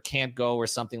have it or can't go or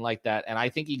something like that. And I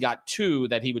think he got two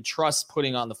that he would trust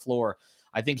putting on the floor.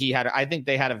 I think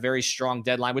they had a very strong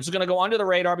deadline, which is going to go under the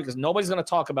radar because nobody's going to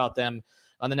talk about them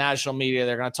on the national media.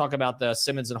 They're going to talk about the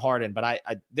Simmons and Harden, but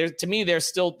to me, they're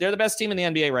the best team in the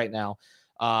NBA right now.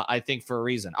 I think for a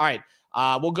reason. All right.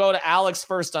 We'll go to Alex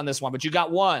first on this one, but you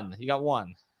got one.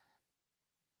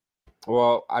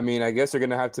 Well, I mean, I guess they're going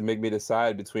to have to make me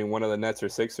decide between one of the Nets or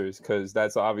Sixers, because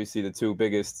that's obviously the two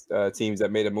biggest teams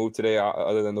that made a move today,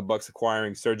 other than the Bucks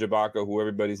acquiring Serge Ibaka, who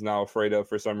everybody's now afraid of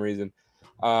for some reason.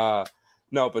 No,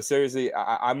 but seriously,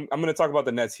 I'm going to talk about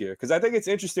the Nets here because I think it's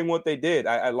interesting what they did.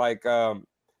 I like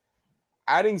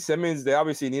adding Simmons. They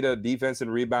obviously need a defense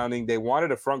and rebounding. They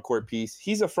wanted a front court piece.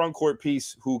 He's a front court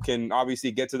piece who can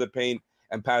obviously get to the paint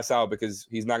and pass out because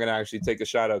he's not going to actually take a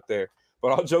shot out there.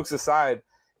 But all jokes aside,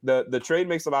 the trade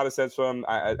makes a lot of sense for him.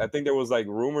 I think there was like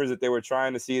rumors that they were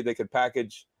trying to see if they could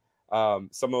package some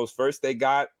of those first they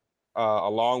got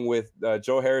along with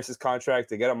Joe Harris's contract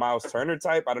to get a Miles Turner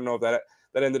type. I don't know if that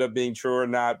ended up being true or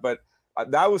not, but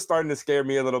that was starting to scare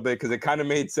me a little bit because it kind of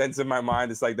made sense in my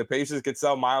mind. It's like the Pacers could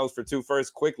sell Miles for 2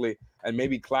 firsts quickly and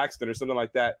maybe Claxton or something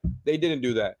like that. They didn't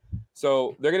do that.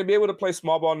 So they're going to be able to play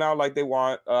small ball now like they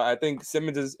want. I think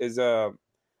Simmons is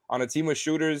on a team with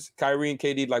shooters, Kyrie and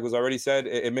KD, like was already said,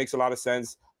 it makes a lot of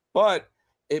sense. But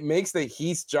it makes the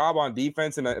Heat's job on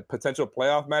defense in a potential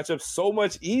playoff matchup so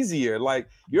much easier. Like,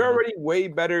 you're already way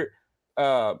better.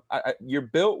 You're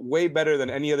built way better than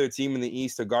any other team in the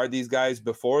East to guard these guys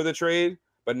before the trade.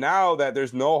 But now that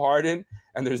there's no Harden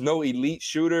and there's no elite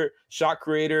shooter, shot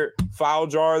creator, foul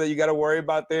drawer that you got to worry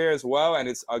about there as well, and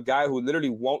it's a guy who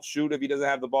literally won't shoot if he doesn't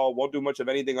have the ball, won't do much of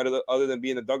anything other than be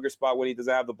in the dunker spot when he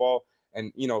doesn't have the ball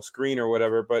and, screen or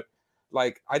whatever. But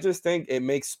like, I just think it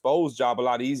makes Spo's job a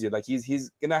lot easier. Like,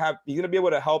 he's gonna be able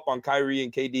to help on Kyrie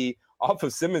and KD off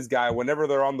of Simmons guy whenever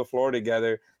they're on the floor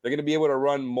together. They're gonna be able to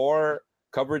run more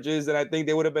coverages than I think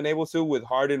they would have been able to with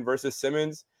Harden versus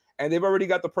Simmons. And they've already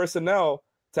got the personnel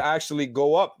to actually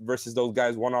go up versus those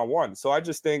guys one-on-one. So I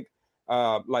just think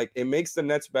it makes the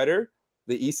Nets better.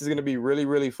 The East is going to be really,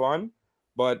 really fun.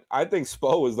 But I think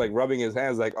Spo is like rubbing his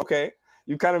hands like, okay,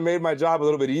 you kind of made my job a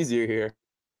little bit easier here.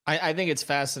 I think it's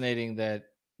fascinating that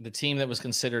the team that was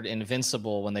considered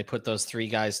invincible when they put those three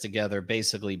guys together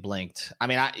basically blinked. I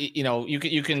mean,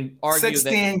 you can argue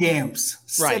 16 games.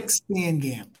 Right. 16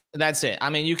 games. That's it. I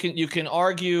mean, you can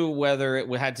argue whether it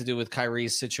had to do with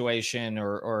Kyrie's situation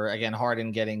or again,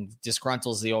 Harden getting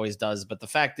disgruntled as he always does. But the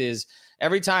fact is,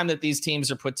 every time that these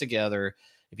teams are put together,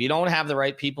 if you don't have the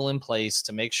right people in place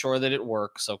to make sure that it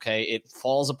works, okay, it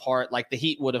falls apart like the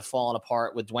Heat would have fallen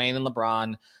apart with Dwayne and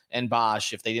LeBron and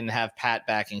Bosh if they didn't have Pat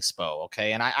backing Spo,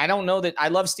 okay? And I don't know that – I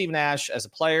love Steve Nash as a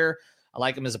player. I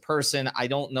like him as a person. I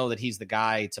don't know that he's the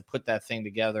guy to put that thing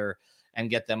together and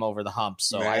get them over the hump.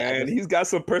 So man, he's got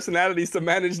some personalities to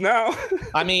manage now.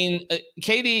 I mean,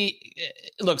 KD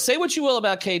 – look, say what you will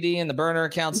about KD and the burner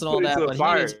accounts and all that,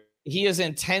 but he is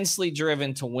intensely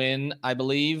driven to win, I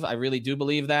believe. I really do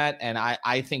believe that. And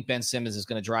I think Ben Simmons is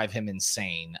going to drive him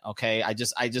insane. Okay. I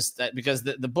just because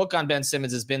the book on Ben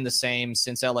Simmons has been the same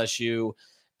since LSU.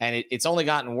 and it's only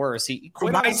gotten worse. He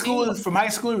quit from high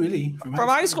school, really. From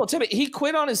high school, Timmy. He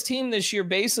quit on his team this year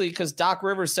basically because Doc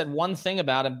Rivers said one thing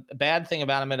about him, a bad thing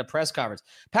about him at a press conference.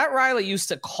 Pat Riley used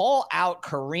to call out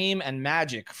Kareem and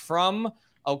Magic from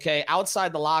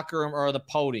outside the locker room or the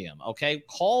podium.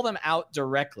 Call them out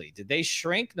directly. Did they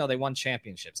shrink? No, they won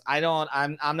championships.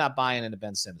 I'm not buying into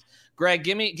Ben Simmons. Greg,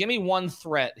 give me one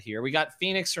threat here. We got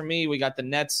Phoenix from me. We got the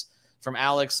Nets from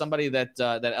Alex. Somebody that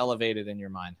elevated in your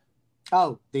mind.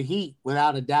 Oh, the Heat,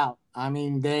 without a doubt. I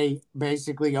mean, they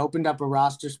basically opened up a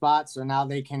roster spot, so now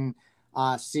they can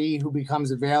see who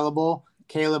becomes available.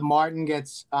 Caleb Martin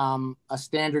gets a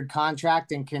standard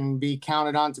contract and can be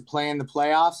counted on to play in the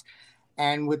playoffs.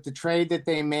 And with the trade that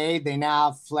they made, they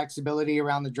now have flexibility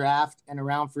around the draft and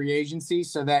around free agency,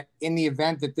 so that in the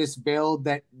event that this build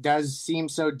that does seem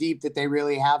so deep that they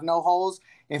really have no holes,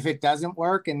 if it doesn't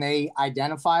work and they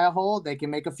identify a hole, they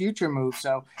can make a future move.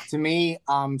 So to me,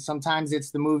 sometimes it's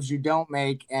the moves you don't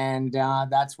make, and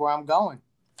that's where I'm going.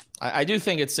 I do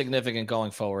think it's significant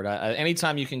going forward.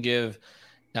 Anytime you can give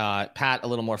Pat a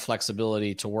little more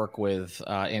flexibility to work with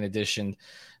in addition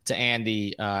to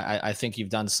Andy, I think you've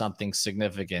done something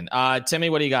significant. Timmy,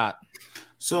 what do you got?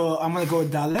 So I'm going to go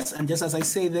with Dallas. And just as I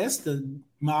say this, the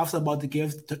Mavs are about to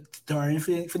give Dorian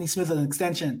Finney-Smith an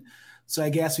extension. So I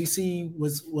guess we see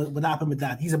what happened with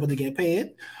that. He's about to get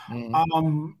paid.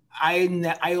 Mm-hmm.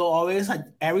 I always,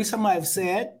 every time I've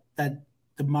said that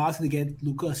the Mavs to get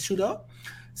Luka a shooter,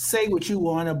 say what you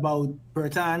want about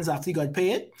Bertans after he got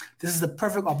paid. This is the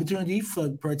perfect opportunity for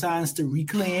Bertans to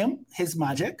reclaim his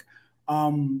magic.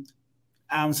 So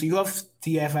you have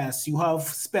DFS, you have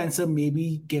Spencer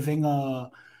maybe giving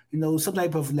some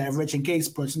type of leverage in case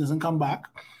Bertans doesn't come back.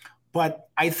 But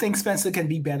I think Spencer can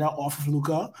be better off of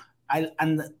Luka.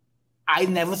 I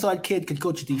never thought Kidd could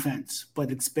coach defense, but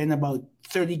it's been about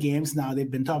 30 games now. They've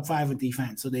been top 5 in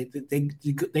defense. So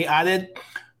they added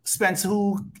Spencer,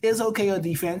 who is okay on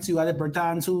defense. You added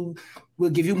Bertans, who will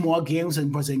give you more games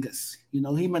than Porzingis.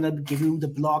 He might not give you the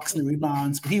blocks and the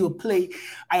rebounds, but he will play.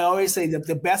 I always say that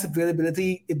the best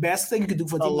availability, the best thing you can do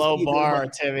for a low bar,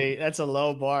 Timmy. That's a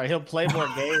low bar. He'll play more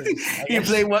games. He'll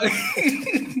play more.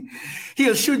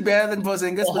 He'll shoot better than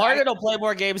Porzingis. Well, Harden will play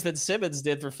more games than Simmons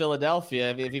did for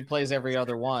Philadelphia if he plays every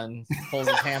other one, pulls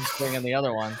his hamstring in the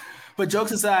other one. But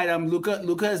jokes aside,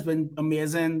 Luka has been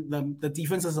amazing. The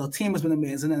defense as a team has been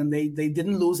amazing, and they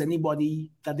didn't lose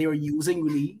anybody that they were using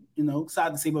really.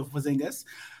 Sad to say about Porzingis.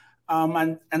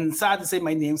 And sad to say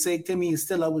my namesake, Timmy, is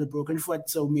still out with a broken foot,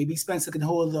 so maybe Spencer can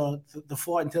hold the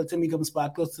fort until Timmy comes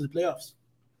back close to the playoffs.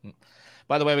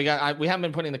 By the way, we haven't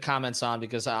been putting the comments on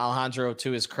because Alejandro,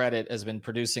 to his credit, has been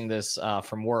producing this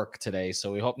from work today,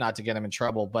 so we hope not to get him in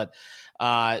trouble. But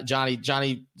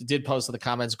Johnny did post in the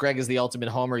comments, Greg is the ultimate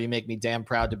homer. You make me damn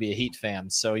proud to be a Heat fan.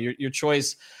 So your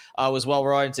choice was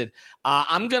well-oriented.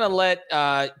 I'm going to let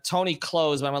Tony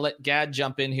close, but I'm going to let Gad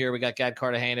jump in here. We got Gad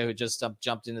Cartagena, who just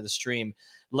jumped into the stream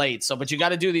late. But you got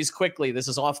to do these quickly. This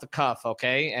is off the cuff,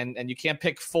 okay? And you can't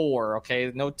pick 4,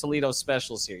 okay? No Toledo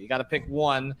specials here. You got to pick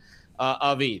one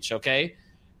of each, okay?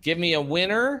 Give me a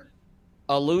winner,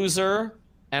 a loser,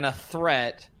 and a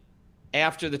threat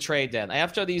after the trade deadline.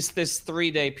 After this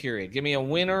 3-day period. Give me a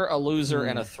winner, a loser,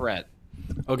 and a threat.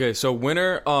 Okay, so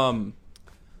winner,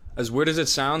 as weird as it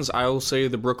sounds, I will say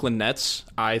the Brooklyn Nets.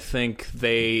 I think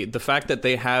the fact that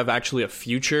they have actually a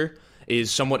future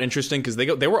is somewhat interesting because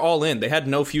they were all in. They had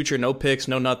no future, no picks,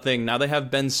 no nothing. Now they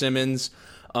have Ben Simmons,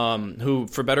 who,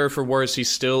 for better or for worse, he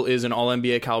still is an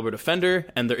all-NBA caliber defender,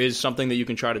 and there is something that you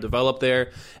can try to develop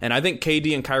there. And I think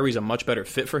KD and Kyrie's a much better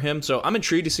fit for him. So I'm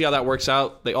intrigued to see how that works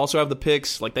out. They also have the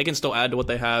picks. They can still add to what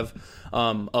they have.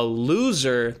 A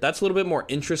loser, that's a little bit more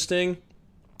interesting.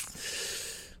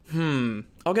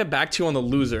 I'll get back to you on the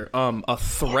loser. A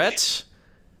threat,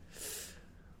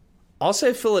 I'll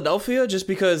say Philadelphia, just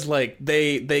because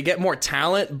they get more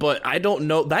talent, but I don't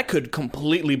know, that could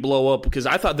completely blow up because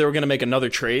I thought they were going to make another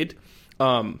trade.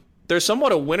 They're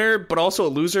somewhat a winner, but also a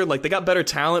loser. They got better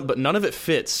talent, but none of it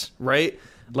fits, right?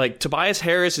 Tobias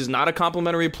Harris is not a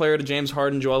complimentary player to James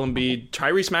Harden, Joel Embiid.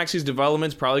 Tyrese Maxey's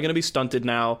development's probably going to be stunted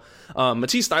now.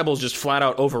 Matisse Thybulle is just flat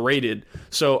out overrated.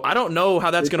 So I don't know how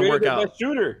that's going to work out. Best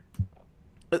shooter.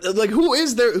 Who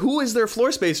is their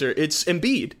floor spacer? It's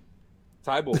Embiid.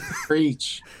 Thybulle.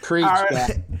 Preach.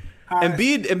 Right.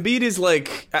 Embiid is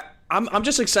I'm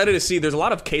just excited to see. There's a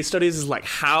lot of case studies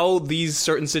how these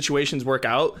certain situations work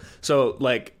out. So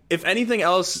if anything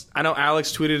else, I know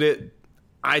Alex tweeted it.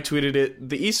 I tweeted it.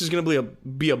 The East is going to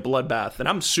be a bloodbath, and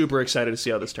I'm super excited to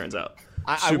see how this turns out.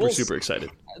 Super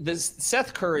excited.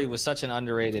 Seth Curry was such an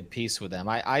underrated piece with them.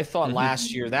 I thought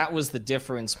last year that was the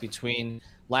difference between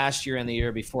last year and the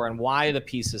year before, and why the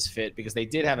pieces fit, because they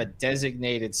did have a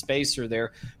designated spacer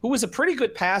there who was a pretty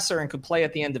good passer and could play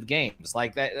at the end of games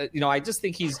like that. I just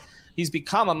think he's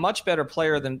become a much better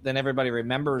player than everybody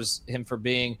remembers him for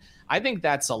being. I think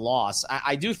that's a loss.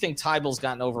 I do think Tyball's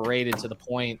gotten overrated to the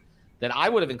point that I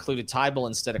would have included Tyball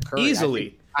instead of Curry.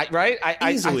 Easily.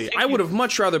 Easily. I would have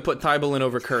much rather put Tyball in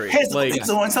over Curry. His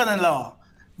own son-in-law.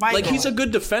 Like, he's a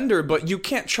good defender, but you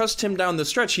can't trust him down the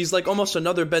stretch. He's like almost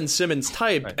another Ben Simmons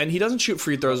type, and he doesn't shoot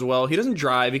free throws well. He doesn't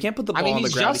drive. He can't put the ball on the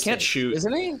ground. He can't shoot.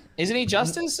 Isn't he? Isn't he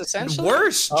Justice, essentially?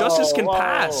 Worse. Justice can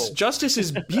pass.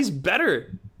 He's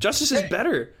better. Justice is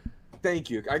better.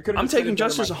 Thank you. I'm taking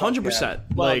Justice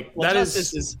 100%. Like, that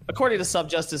is according to Sub,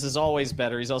 Justice is always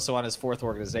better. He's also on his fourth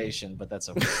organization, but that's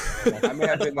okay. I may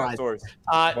have been that source.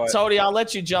 Tony, I'll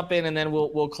let you jump in, and then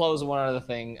we'll close one other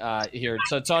thing here.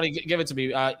 So, Tony, give it to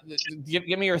me.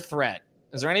 Give me your threat.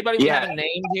 Is there anybody we haven't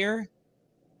named here?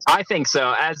 I think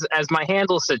so. As my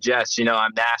handle suggests, I'm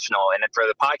national, and for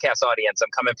the podcast audience, I'm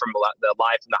coming from the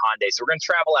live from the Hyundai, so we're going to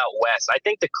travel out west. I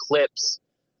think the Clips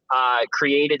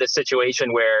created a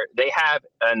situation where they have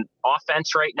an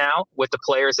offense right now with the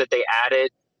players that they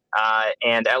added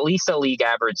and at least a league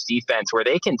average defense where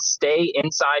they can stay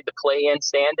inside the play-in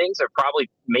standings or probably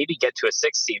maybe get to a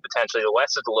 6th seed potentially. The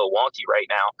West is a little wonky right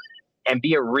now, and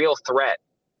be a real threat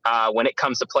when it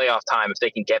comes to playoff time if they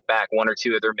can get back one or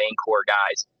two of their main core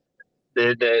guys.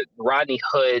 The Rodney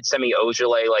Hood, Semi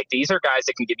Ojeleye, like these are guys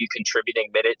that can give you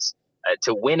contributing minutes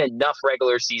to win enough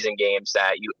regular season games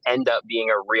that you end up being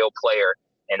a real player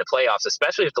in the playoffs,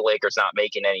 especially if the Lakers not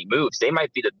making any moves. They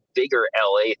might be the bigger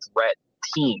LA threat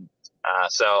team.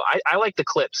 So I like the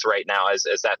Clips right now as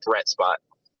that threat spot.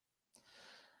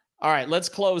 All right, let's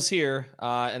close here.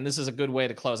 And this is a good way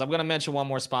to close. I'm going to mention one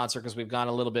more sponsor because we've gone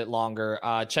a little bit longer.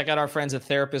 Check out our friends at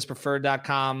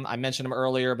therapistpreferred.com. I mentioned them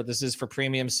earlier, but this is for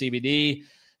premium CBD.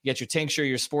 You get your tincture,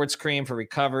 your sports cream for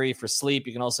recovery, for sleep.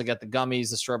 You can also get the gummies.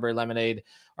 The strawberry lemonade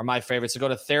are my favorite. So go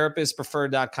to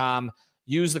therapistpreferred.com.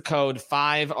 Use the code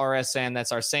 5RSN.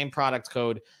 That's our same product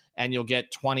code, and you'll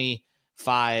get 25%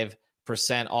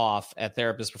 off at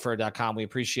therapistpreferred.com. We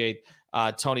appreciate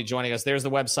Tony joining us. There's the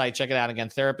website. Check it out again,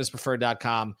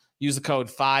 therapistpreferred.com. Use the code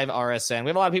 5RSN. We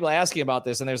have a lot of people asking about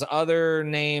this, and there's other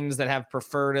names that have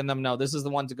preferred in them. No, this is the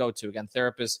one to go to. Again,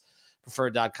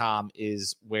 therapistpreferred.com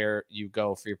is where you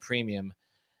go for your premium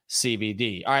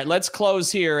CBD. All right, let's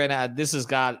close here. And this has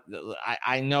got,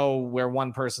 I know where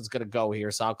one person's going to go here,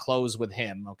 so I'll close with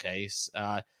him. Okay.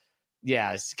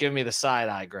 It's giving me the side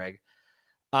eye, Greg.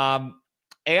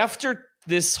 After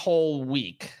this whole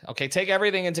week, okay, take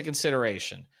everything into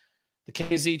consideration. The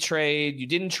KZ trade, you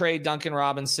didn't trade Duncan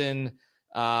Robinson.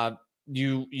 The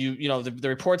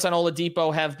reports on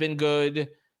Oladipo have been good.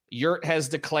 Yurt has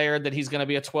declared that he's going to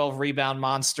be a 12 rebound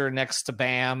monster next to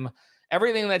Bam.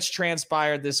 Everything that's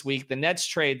transpired this week, the Nets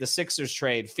trade, the Sixers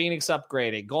trade, Phoenix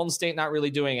upgrading, Golden State not really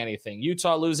doing anything,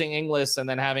 Utah losing Inglis and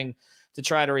then having to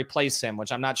try to replace him,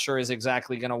 which I'm not sure is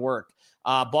exactly going to work.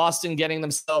 Boston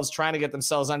trying to get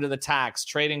themselves under the tax,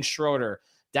 trading Schroeder.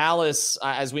 Dallas,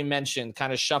 as we mentioned,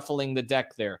 kind of shuffling the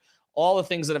deck there. All the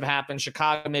things that have happened.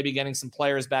 Chicago maybe getting some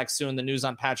players back soon. The news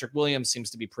on Patrick Williams seems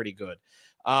to be pretty good.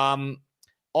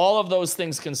 All of those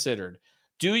things considered,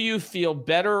 do you feel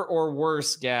better or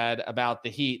worse, Gad, about the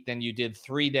Heat than you did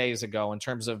 3 days ago in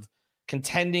terms of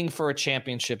contending for a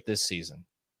championship this season?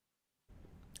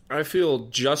 I feel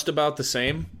just about the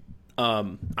same.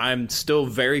 I'm still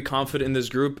very confident in this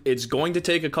group. It's going to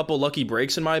take a couple lucky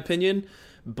breaks, in my opinion,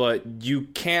 but you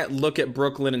can't look at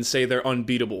Brooklyn and say they're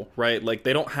unbeatable, right? Like,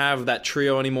 they don't have that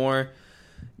trio anymore.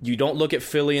 You don't look at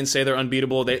Philly and say they're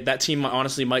unbeatable. That team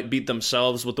honestly might beat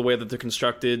themselves with the way that they're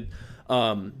constructed.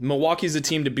 Milwaukee's a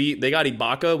team to beat. They got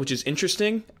Ibaka, which is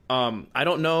interesting. I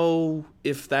don't know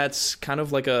if that's kind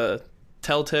of like a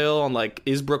telltale on, like,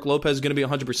 is Brook Lopez going to be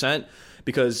 100%?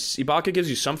 Because Ibaka gives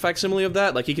you some facsimile of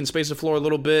that. Like, he can space the floor a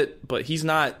little bit, but he's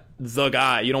not the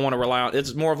guy. You don't want to rely on.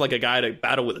 It's more of like a guy to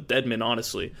battle with a dead man,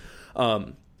 honestly.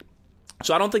 So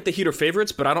I don't think the Heat are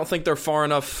favorites, but I don't think they're far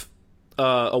enough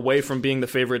away from being the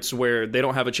favorites where they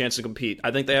don't have a chance to compete.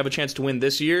 I think they have a chance to win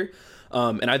this year,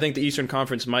 and I think the Eastern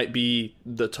Conference might be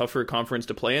the tougher conference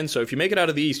to play in. So if you make it out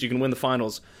of the East, you can win the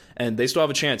finals, and they still have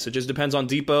a chance. It just depends on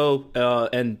Depot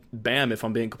and Bam, if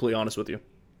I'm being completely honest with you.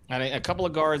 And a couple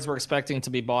of guards we're expecting to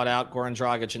be bought out, Goran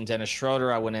Dragic and Dennis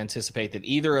Schroeder. I wouldn't anticipate that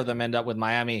either of them end up with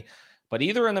Miami, but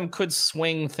either of them could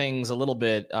swing things a little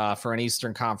bit for an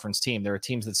Eastern Conference team. There are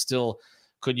teams that still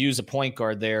could use a point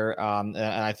guard there, and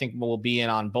I think we'll be in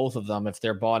on both of them if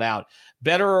they're bought out.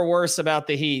 Better or worse about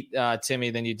the Heat, Timmy,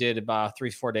 than you did about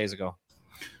 3-4 days ago?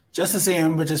 Just the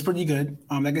same, which is pretty good.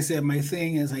 Like I said, my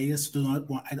thing is I just do not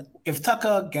want. If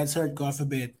Tucker gets hurt, God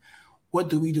forbid, what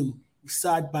do? We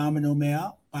start bombing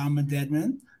Omer, bombing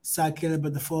Deadman, start Caleb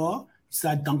at the 4,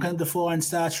 start Duncan at the 4, and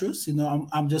start Truce.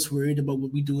 I'm just worried about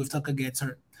what we do if Tucker gets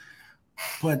hurt.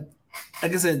 But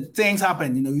like I said, things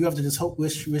happen. You have to just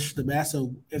wish the best.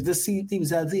 So if this team is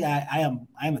healthy, I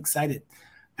am excited.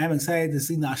 I'm excited to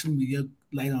see national media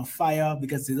light on fire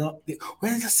because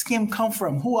where did this game come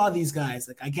from? Who are these guys?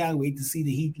 Like, I can't wait to see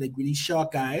the Heat, like, really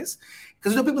shock guys,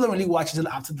 because people don't really watch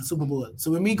until after the Super Bowl.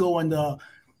 So when we go on the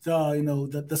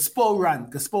Spo run,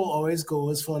 the Spo always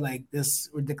goes for like this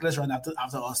ridiculous run after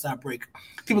All-Star break.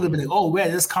 People will be like, oh, where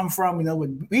did this come from?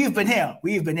 We've been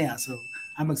here. So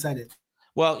I'm excited.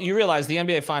 Well, you realize the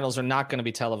NBA Finals are not going to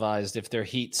be televised if they're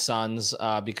Heat Suns,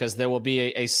 because there will be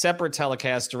a separate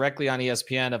telecast directly on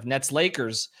ESPN of Nets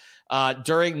Lakers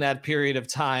during that period of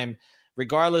time,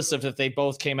 regardless of if they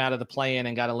both came out of the play-in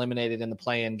and got eliminated in the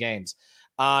play-in games.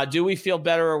 Do we feel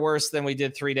better or worse than we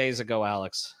did 3 days ago,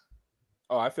 Alex?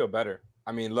 Oh, I feel better.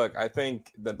 I mean, look, I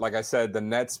think that, like I said, the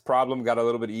Nets problem got a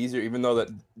little bit easier, even though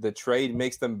the trade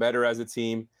makes them better as a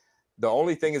team. The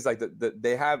only thing is, like,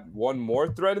 they have one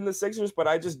more threat in the Sixers, but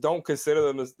I just don't consider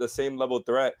them as the same level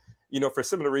threat, for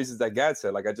similar reasons that Gad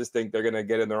said. Like, I just think they're going to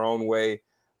get in their own way,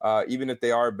 even if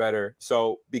they are better.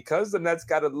 So because the Nets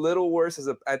got a little worse,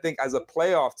 I think as a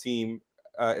playoff team,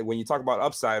 when you talk about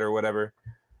upside or whatever,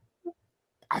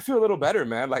 I feel a little better,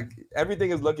 man. Like,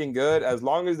 everything is looking good. As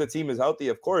long as the team is healthy,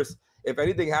 of course, if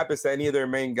anything happens to any of their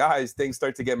main guys, things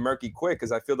start to get murky quick,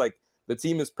 because I feel like the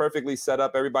team is perfectly set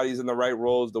up. Everybody's in the right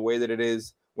roles the way that it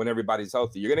is when everybody's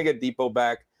healthy. You're going to get Depot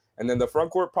back. And then the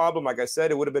front court problem, like I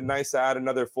said, it would have been nice to add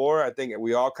another 4. I think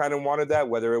we all kind of wanted that,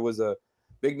 whether it was a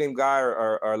big-name guy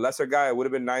or a lesser guy. It would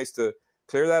have been nice to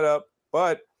clear that up.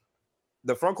 But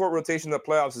the front court rotation in the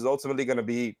playoffs is ultimately going to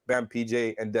be Bam,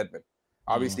 PJ, and Dedmon.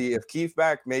 Obviously, if Keith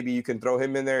back, maybe you can throw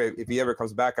him in there if he ever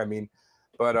comes back, I mean.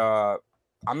 But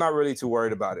I'm not really too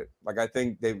worried about it. Like, I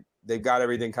think they've got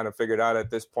everything kind of figured out at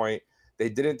this point. They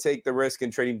didn't take the risk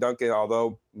in trading Duncan,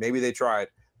 although maybe they tried.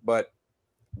 But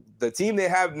the team they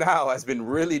have now has been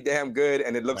really damn good,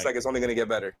 and it looks like it's only going to get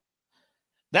better.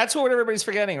 That's what everybody's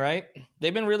forgetting, right?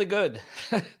 They've been really good.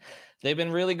 They've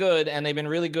been really good, and they've been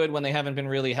really good when they haven't been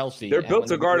really healthy. They're built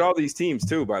to guard all these teams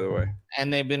too, by the way.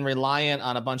 And they've been reliant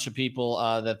on a bunch of people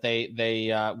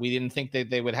that we didn't think that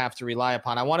they would have to rely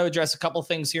upon. I want to address a couple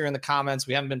things here in the comments.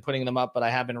 We haven't been putting them up, but I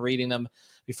have been reading them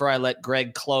before I let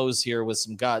Greg close here with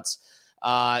some guts.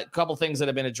 A couple things that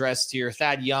have been addressed here.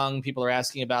 Thad Young, people are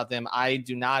asking about them. I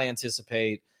do not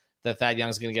anticipate that Thad Young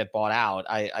is going to get bought out.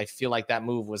 I feel like that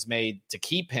move was made to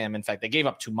keep him. In fact, they gave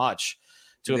up too much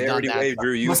to have done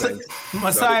that.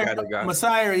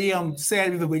 Messiah, he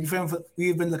said we've been waiting for him.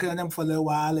 We've been looking at him for a little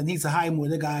while, and he's a high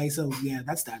motor guy. So yeah,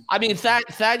 that's that. I mean,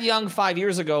 Thad Young 5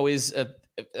 years ago is a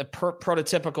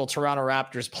prototypical Toronto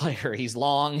Raptors player. He's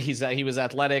long. He was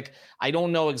athletic. I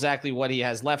don't know exactly what he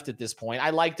has left at this point.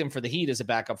 I liked him for the Heat as a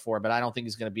backup for, but I don't think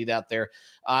he's going to be that there.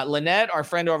 Lynette, our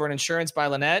friend over at Insurance by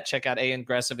Lynette, check out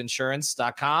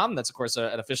aggressiveinsurance.com. That's, of course,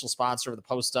 an official sponsor of the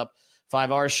Post Up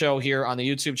 5R show here on the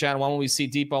YouTube channel. When we see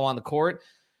Depot on the court,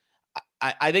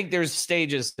 I think there's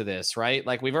stages to this, right?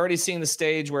 Like, we've already seen the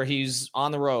stage where he's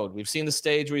on the road. We've seen the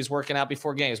stage where he's working out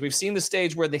before games. We've seen the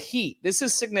stage where the Heat, this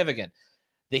is significant,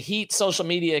 the Heat social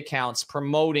media accounts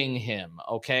promoting him,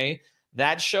 okay?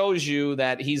 That shows you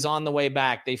that he's on the way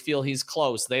back. They feel he's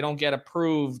close. They don't get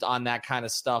approved on that kind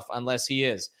of stuff unless he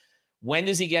is. When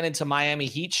does he get into Miami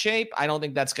Heat shape? I don't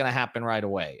think that's going to happen right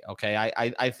away, okay?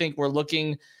 I think we're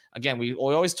looking, again, we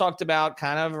always talked about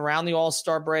kind of around the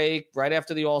All-Star break, right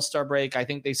after the All-Star break. I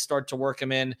think they start to work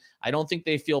him in. I don't think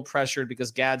they feel pressured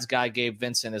because Gad's guy, Gabe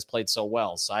Vincent, has played so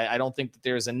well. So I don't think that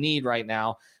there's a need right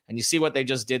now. And you see what they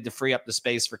just did to free up the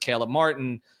space for Caleb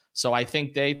Martin. So I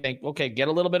think they think, okay, get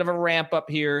a little bit of a ramp up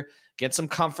here, get some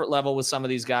comfort level with some of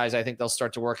these guys. I think they'll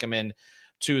start to work him in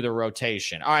to the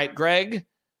rotation. All right, Greg,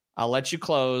 I'll let you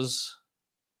close.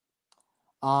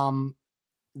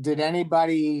 Did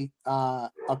anybody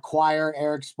acquire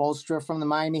Eric Spoelstra from the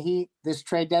Miami Heat this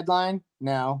trade deadline?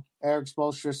 No. Eric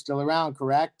Spoelstra is still around,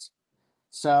 correct?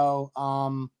 So,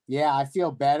 yeah, I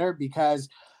feel better because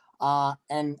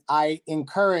and I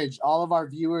encourage all of our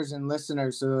viewers and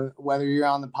listeners, so whether you're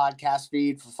on the podcast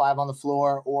feed for 5 on the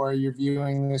Floor or you're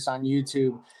viewing this on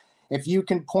YouTube, if you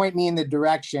can point me in the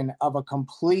direction of a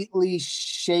completely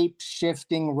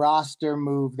shape-shifting roster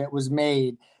move that was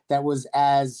made that was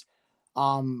as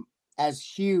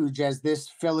huge as this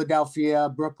Philadelphia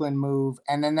Brooklyn move,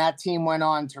 and then that team went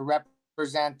on to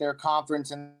represent their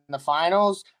conference in the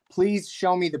finals. Please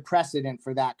show me the precedent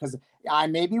for that, because I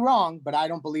may be wrong, but I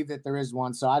don't believe that there is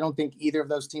one. So I don't think either of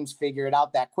those teams figure it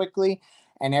out that quickly.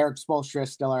 And Eric Spoelstra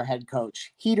is still our head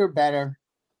coach. Heat or better.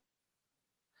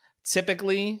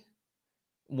 Typically,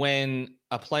 when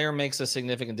a player makes a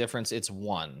significant difference, it's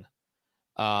one.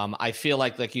 I feel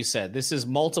like you said, this is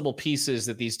multiple pieces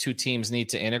that these two teams need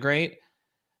to integrate.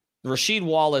 Rasheed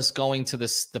Wallace going to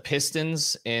the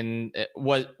Pistons and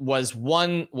was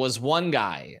one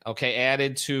guy, okay,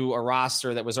 added to a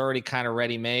roster that was already kind of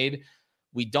ready-made.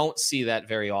 We don't see that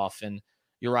very often.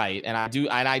 You're right. And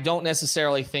I don't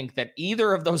necessarily think that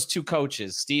either of those two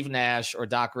coaches, Steve Nash or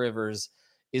Doc Rivers,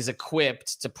 is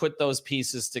equipped to put those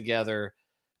pieces together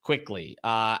quickly.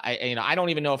 I don't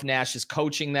even know if Nash is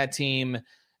coaching that team,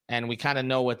 and we kind of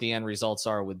know what the end results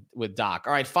are with Doc.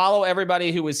 All right, follow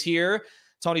everybody who was here.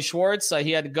 Tony Schwartz, he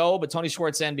had to go, but Tony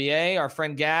Schwartz NBA, our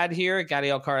friend Gad here,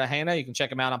 Gadiel Cartagena, you can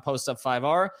check him out on Post Up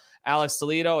 5R. Alex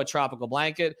Toledo, a Tropical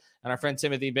Blanket, and our friend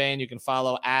Timothy Bain, you can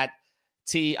follow at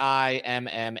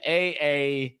TIMMAAAY_.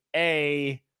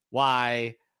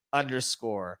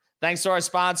 Thanks to our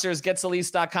sponsors,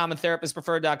 GetSalise.com and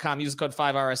TherapistPreferred.com. Use the code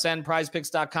 5RSN.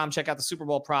 PrizePicks.com. Check out the Super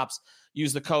Bowl props.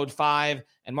 Use the code 5.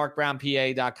 And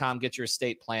MarkBrownPA.com. Get your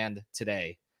estate planned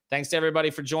today. Thanks to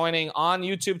everybody for joining on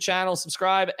YouTube channel.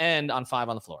 Subscribe and on 5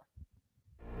 on the Floor.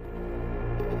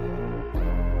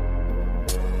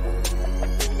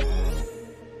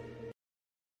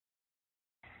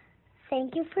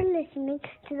 Thank you for listening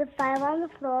to the 5 on the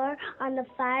Floor on the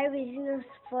 5 Reasons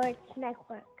Sports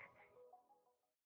Network.